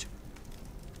shoot?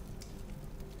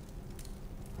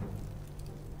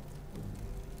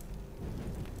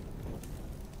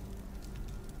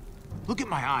 Look at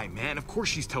my eye, man. Of course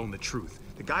she's telling the truth.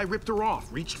 The guy ripped her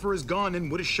off, reached for his gun, and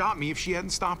would have shot me if she hadn't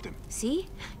stopped him. See?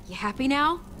 You happy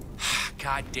now?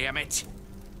 God damn it.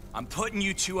 I'm putting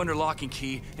you two under lock and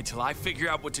key until I figure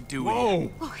out what to do with Whoa!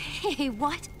 you. Okay,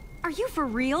 what? Are you for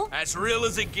real? As real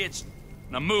as it gets.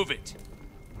 Now move it.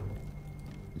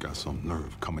 Got some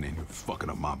nerve coming in here fucking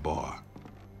up my bar.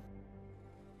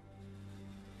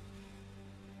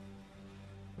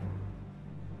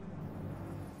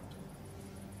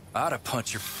 I'd have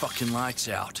punched your fucking lights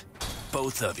out.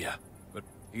 Both of you. But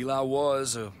Eli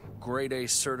was a grade A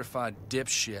certified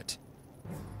dipshit.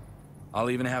 I'll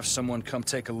even have someone come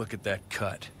take a look at that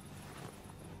cut.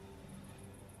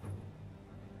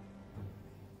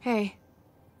 Hey,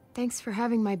 thanks for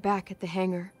having my back at the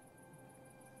hangar.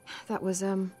 That was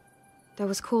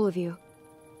cool of you.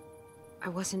 I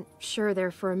wasn't sure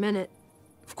there for a minute.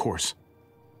 Of course.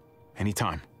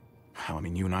 Anytime. Hell, I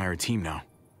mean, you and I are a team now.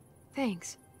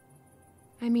 Thanks.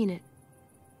 I mean it.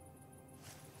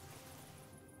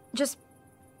 Just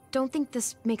don't think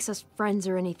this makes us friends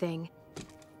or anything.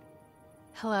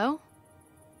 Hello?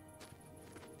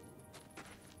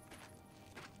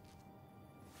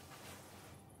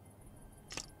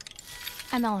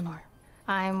 I'm Eleanor.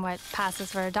 I'm what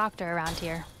passes for a doctor around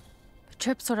here. But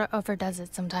Tripp sort of overdoes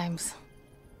it sometimes.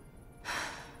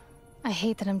 I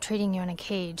hate that I'm treating you in a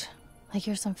cage, like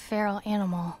you're some feral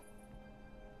animal.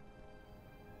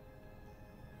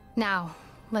 Now,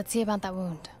 let's see about that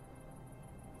wound.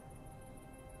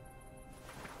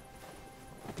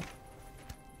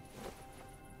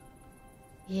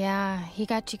 Yeah, he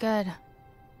got you good.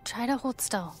 Try to hold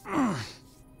still.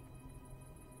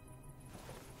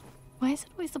 Why is it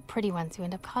always the pretty ones who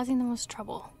end up causing the most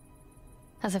trouble?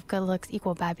 As if good looks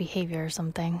equal bad behavior or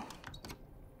something.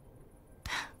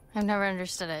 I've never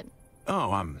understood it.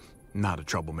 Oh, I'm not a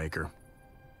troublemaker.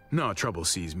 No, trouble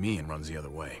sees me and runs the other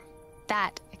way.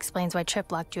 That explains why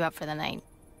Tripp locked you up for the night.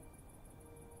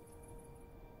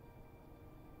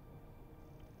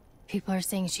 People are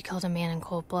saying she killed a man in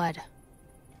cold blood.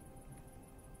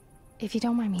 If you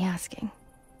don't mind me asking,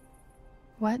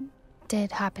 what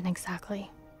did happen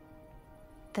exactly?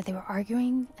 That they were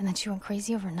arguing and then she went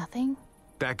crazy over nothing?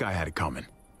 That guy had it coming.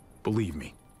 Believe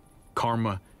me.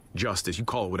 Karma, justice, you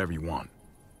call it whatever you want.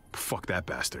 Fuck that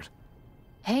bastard.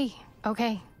 Hey,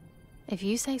 okay. If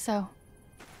you say so.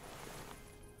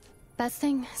 Best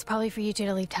thing is probably for you two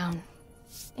to leave town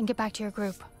and get back to your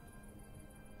group.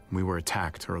 We were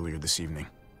attacked earlier this evening.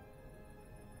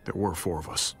 There were 4 of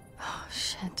us. Oh,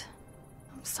 shit.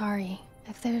 I'm sorry.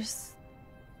 If there's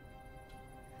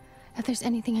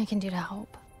anything I can do to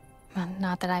help. Well,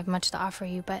 not that I have much to offer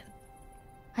you, but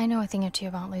I know a thing or two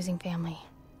about losing family.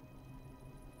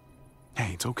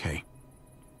 Hey, it's okay.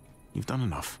 You've done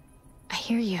enough. I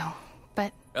hear you,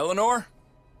 but... Eleanor?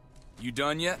 You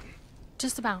done yet?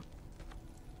 Just about.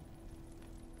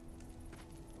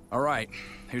 All right,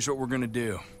 here's what we're gonna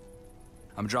do.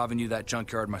 I'm driving you that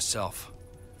junkyard myself.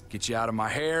 Get you out of my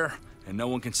hair, and no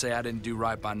one can say I didn't do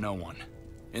right by no one.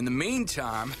 In the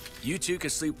meantime, you two can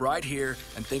sleep right here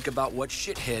and think about what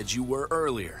shitheads you were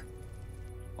earlier.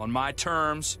 On my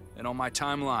terms and on my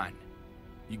timeline.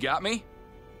 You got me?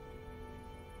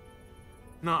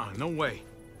 Nah, no way.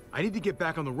 I need to get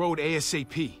back on the road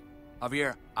ASAP.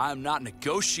 Javier, I'm not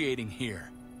negotiating here.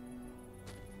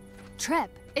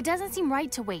 Tripp, it doesn't seem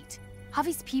right to wait.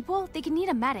 Javi's people, they can need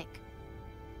a medic.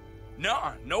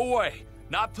 Nuh-uh, no way.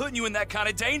 Not putting you in that kind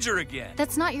of danger again.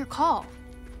 That's not your call.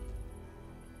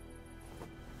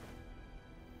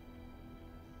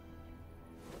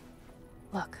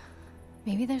 Look,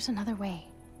 maybe there's another way.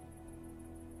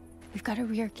 We've got a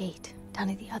rear gate down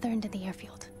at the other end of the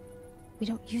airfield. We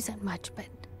don't use it much, but,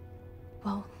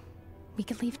 well, we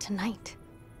could leave tonight.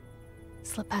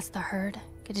 Slip past the herd,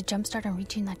 get a jump start on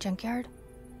reaching that junkyard.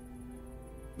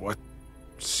 What?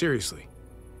 Seriously?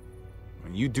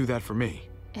 When you do that for me?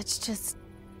 It's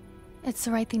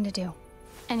the right thing to do.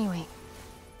 Anyway,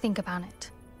 think about it.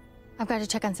 I've got to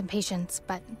check on some patients,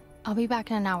 but I'll be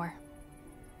back in an hour.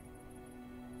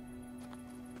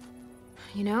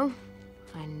 You know,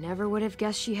 I never would have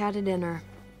guessed she had it in her.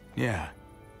 Yeah.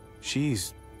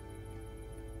 She's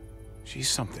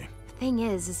something. The thing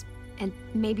is, and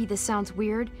maybe this sounds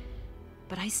weird,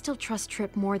 but I still trust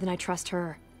Tripp more than I trust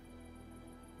her.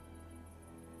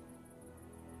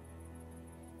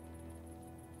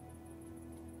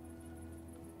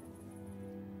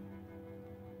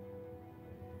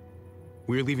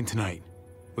 We're leaving tonight,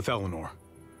 with Eleanor.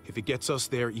 If it gets us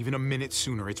there even a minute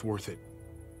sooner, it's worth it.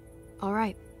 All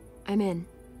right, I'm in.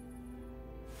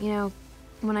 You know,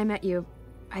 when I met you,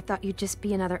 I thought you'd just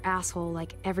be another asshole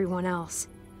like everyone else.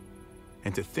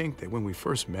 And to think that when we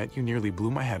first met, you nearly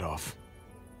blew my head off.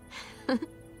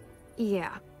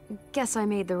 Yeah, guess I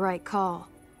made the right call.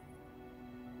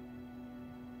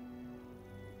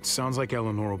 Sounds like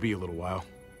Eleanor will be a little while.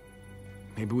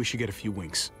 Maybe we should get a few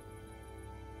winks.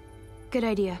 Good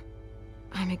idea.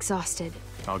 I'm exhausted.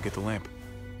 I'll get the lamp.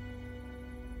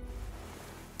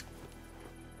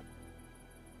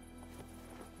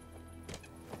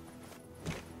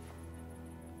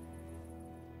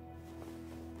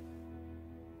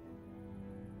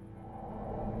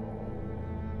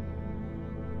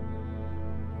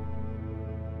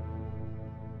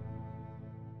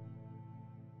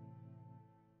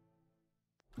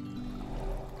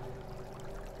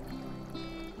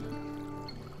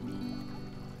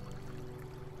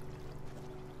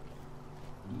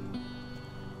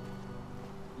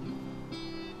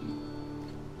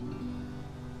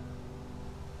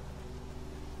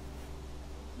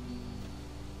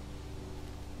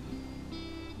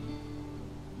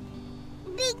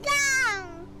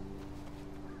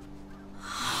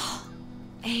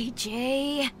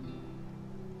 AJ.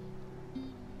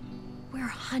 We're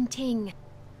hunting.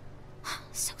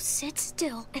 So sit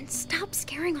still and stop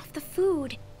scaring off the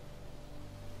food.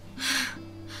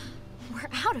 We're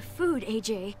out of food,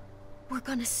 AJ. We're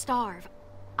gonna starve.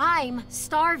 I'm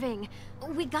starving.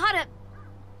 We gotta...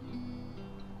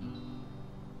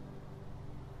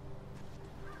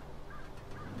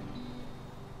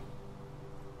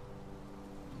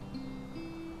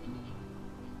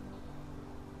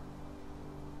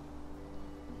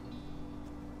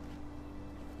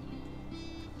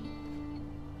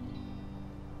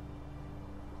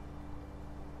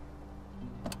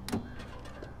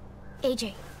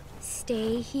 AJ,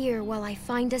 stay here while I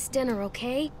find us dinner,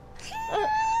 okay?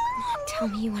 Tell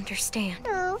me you understand.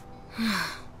 No.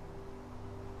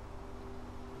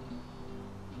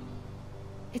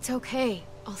 It's okay.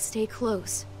 I'll stay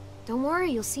close. Don't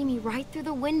worry, you'll see me right through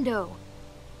the window.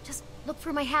 Just look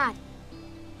for my hat.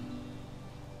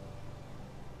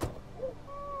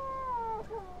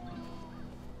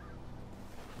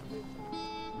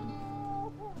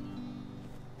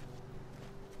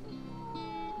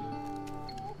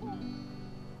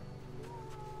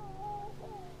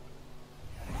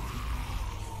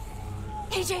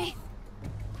 AJ!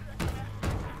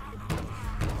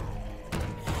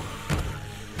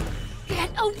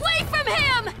 Get away from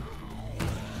him!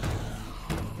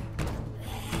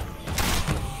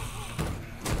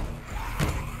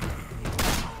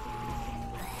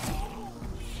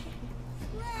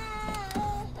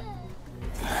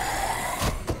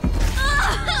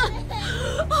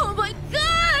 Oh my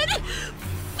God!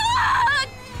 Fuck!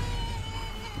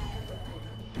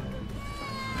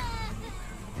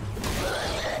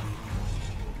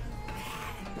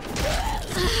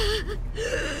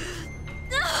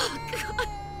 Oh, God.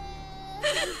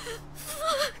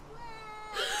 Fuck.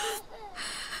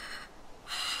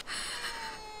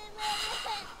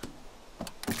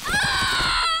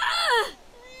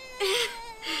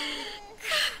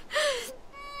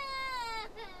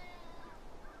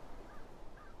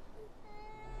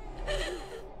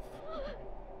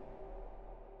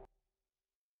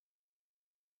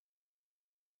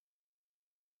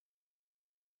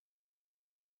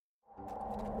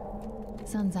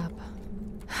 Sun's up.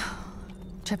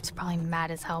 Trip's probably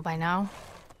mad as hell by now.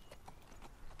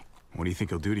 What do you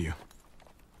think he'll do to you?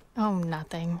 Oh,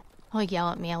 nothing. He'll yell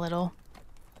at me a little.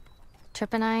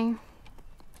 Trip and I,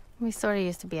 we sort of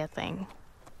used to be a thing.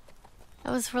 It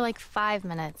was for like 5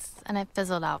 minutes, and it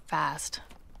fizzled out fast.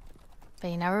 But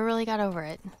he never really got over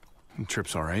it.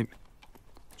 Trip's all right.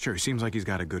 Sure, he seems like he's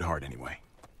got a good heart anyway.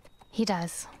 He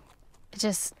does. It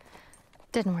just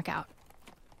didn't work out.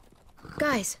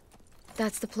 Guys,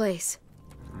 that's the place.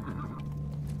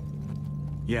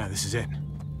 Yeah, this is it.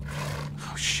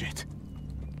 Oh, shit.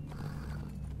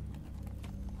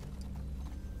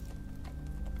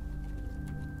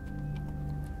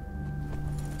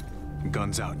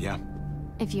 Guns out, yeah?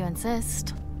 If you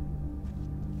insist.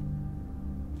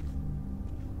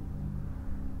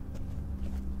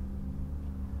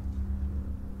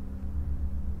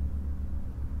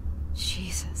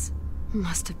 Jesus.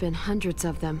 Must have been hundreds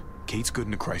of them. Kate's good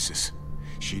in a crisis.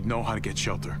 She'd know how to get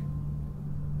shelter.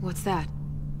 What's that?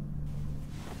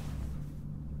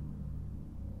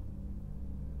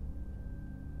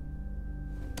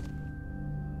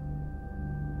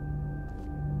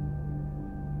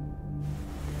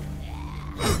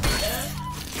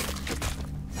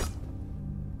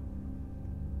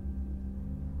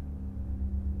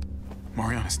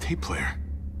 Mariana's tape player.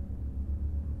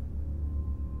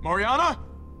 Mariana?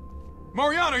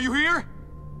 Mariana, are you here?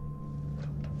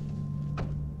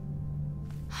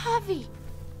 Javi!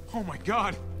 Oh my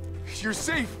God! You're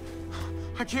safe!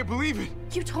 I can't believe it!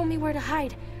 You told me where to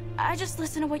hide. I just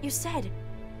listened to what you said.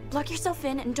 Lock yourself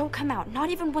in and don't come out, not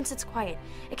even once it's quiet.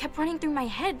 It kept running through my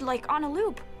head like on a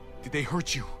loop. Did they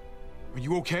hurt you? Are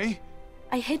you okay?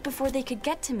 I hid before they could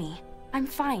get to me. I'm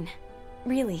fine.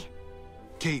 Really.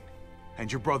 Kate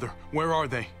and your brother, where are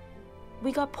they?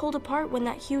 We got pulled apart when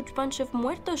that huge bunch of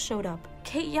muertos showed up.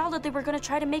 Kate yelled that they were gonna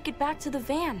try to make it back to the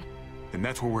van. Then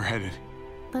that's where we're headed.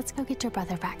 Let's go get your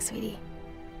brother back, sweetie.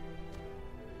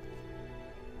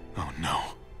 Oh, no.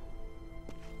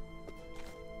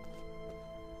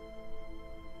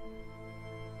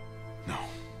 No.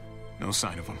 No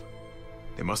sign of them.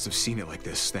 They must have seen it like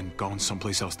this, then gone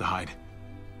someplace else to hide.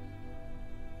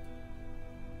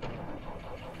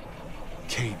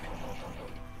 Kate.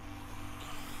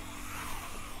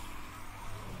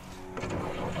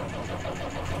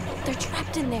 They're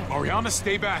trapped in there. Mariana,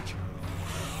 stay back.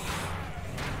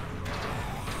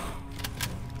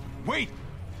 Wait!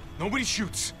 Nobody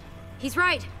shoots. He's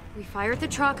right. We fire at the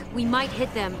truck, we might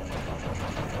hit them.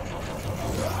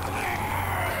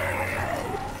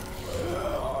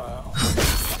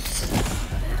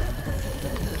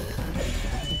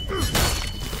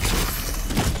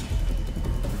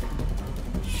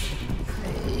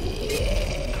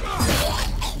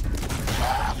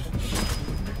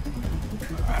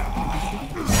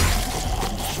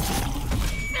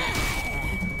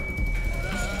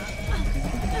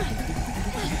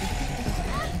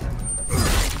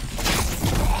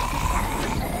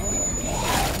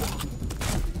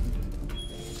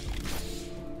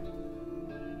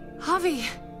 Javi,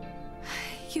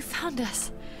 you found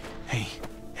us. Hey,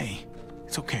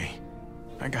 it's okay.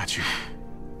 I got you.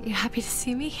 You happy to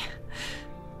see me?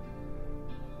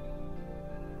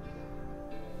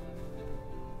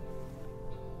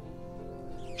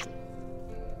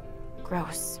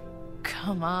 Gross.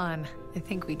 Come on, I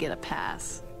think we get a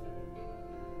pass.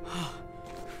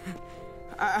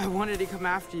 I wanted to come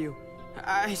after you.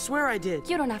 I swear I did.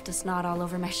 You don't have to snot all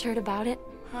over my shirt about it.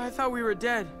 I thought we were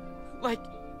dead. Like,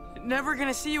 never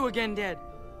gonna see you again dead.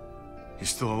 You're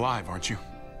still alive, aren't you?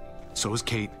 So is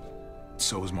Kate.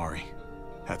 So is Mari.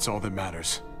 That's all that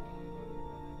matters.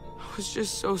 I was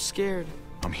just so scared.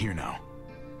 I'm here now.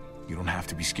 You don't have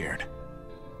to be scared.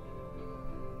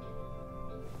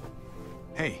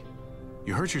 Hey,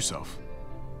 you hurt yourself.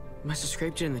 Must have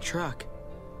scraped it in the truck.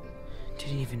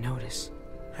 Didn't even notice.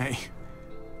 Hey,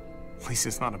 at least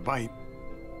it's not a bite.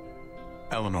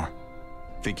 Eleanor,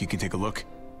 think you can take a look?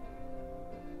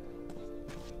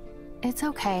 It's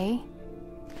okay.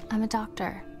 I'm a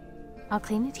doctor. I'll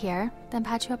clean it here, then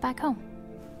patch you up back home.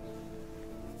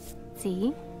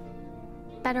 See?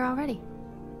 Better already.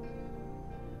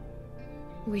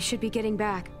 We should be getting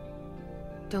back.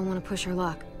 Don't want to push our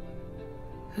luck.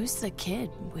 Who's the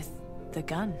kid with the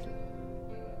gun?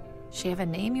 She have a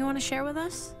name you want to share with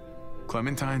us?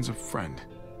 Clementine's a friend.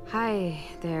 Hi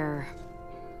there.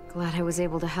 Glad I was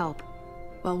able to help.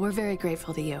 Well, we're very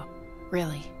grateful to you.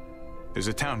 Really. There's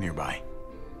a town nearby.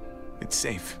 It's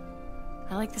safe.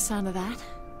 I like the sound of that.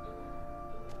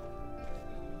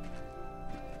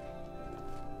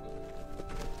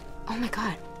 Oh my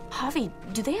god. Javi,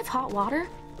 do they have hot water?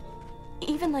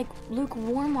 Even like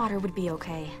lukewarm water would be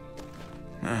okay.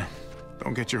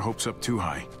 Don't get your hopes up too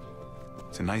high.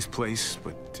 It's a nice place,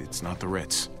 but it's not the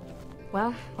Ritz.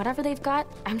 Well, whatever they've got,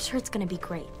 I'm sure it's gonna be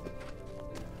great.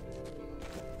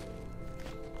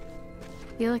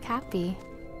 You look happy.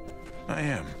 I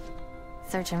am.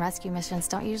 Search and rescue missions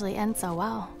don't usually end so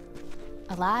well.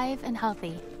 Alive and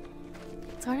healthy.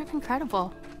 Sort of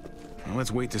incredible. Now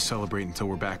let's wait to celebrate until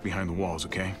we're back behind the walls,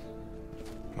 okay?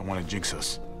 I don't want to jinx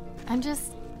us. I'm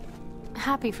just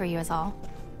happy for you is all.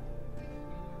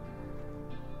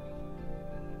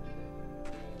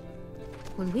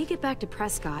 When we get back to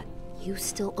Prescott, you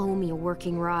still owe me a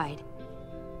working ride.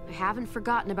 I haven't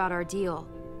forgotten about our deal.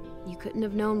 You couldn't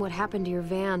have known what happened to your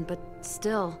van, but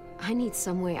still, I need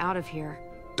some way out of here.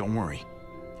 Don't worry.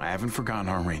 I haven't forgotten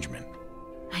our arrangement.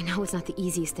 I know it's not the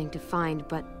easiest thing to find,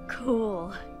 but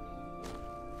cool.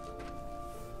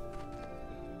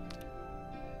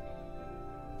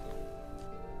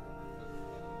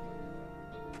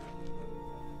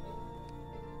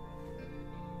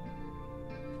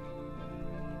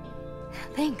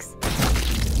 Thanks.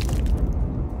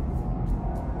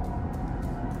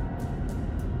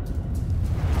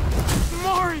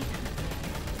 Mari!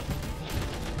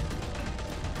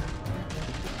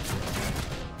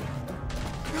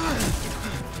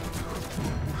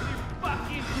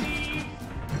 Fucking thieves!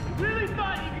 You really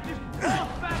thought you could just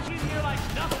walk back in here like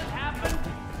nothing happened?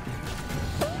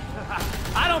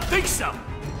 I don't think so!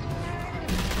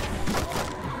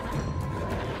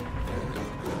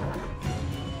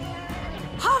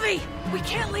 Javi! We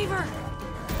can't leave her!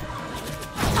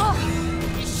 Oh!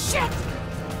 Shit!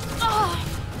 Oh!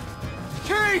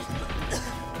 Kate!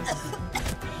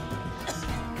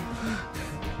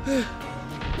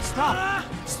 Stop!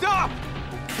 Stop!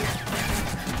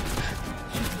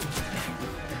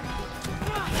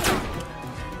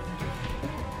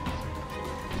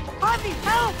 Javi,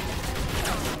 help!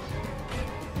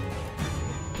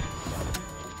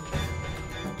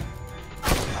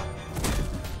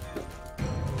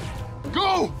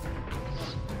 Go!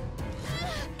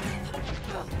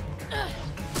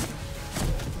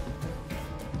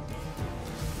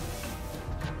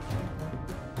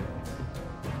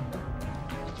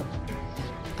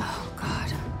 Oh,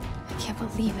 God. I can't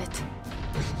believe it.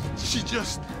 She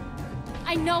just...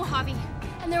 I know, Javi,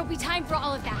 and there will be time for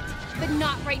all of that, but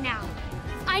not right now.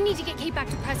 I need to get Kate back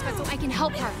to Prescott so I can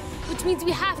help her, which means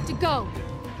we have to go.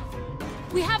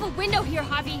 We have a window here,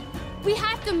 Javi. We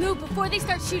have to move before they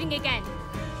start shooting again.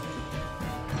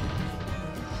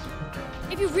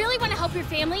 you really want to help your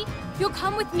family, you'll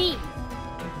come with me.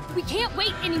 We can't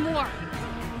wait anymore.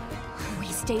 We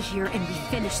stay here and we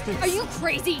finish this. Are you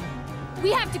crazy?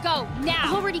 We have to go,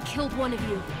 now! I already killed one of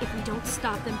you. If we don't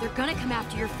stop them, they're gonna come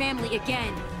after your family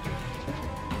again.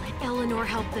 Let Eleanor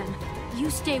help them. You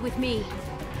stay with me.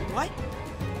 What?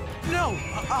 No,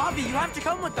 Javi, you have to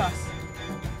come with us.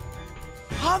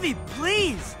 Javi,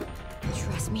 please!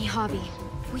 Trust me, Javi.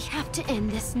 We have to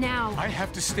end this now. I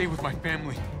have to stay with my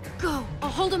family. Go! I'll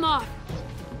hold him off.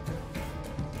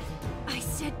 I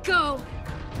said go!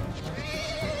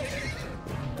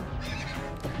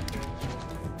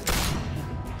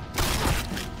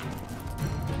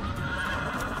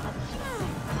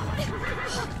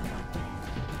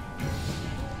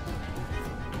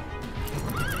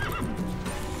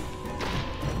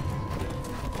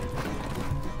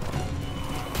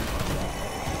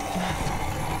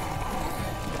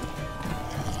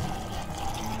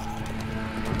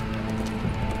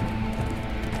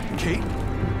 Kate?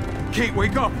 Kate,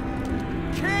 wake up!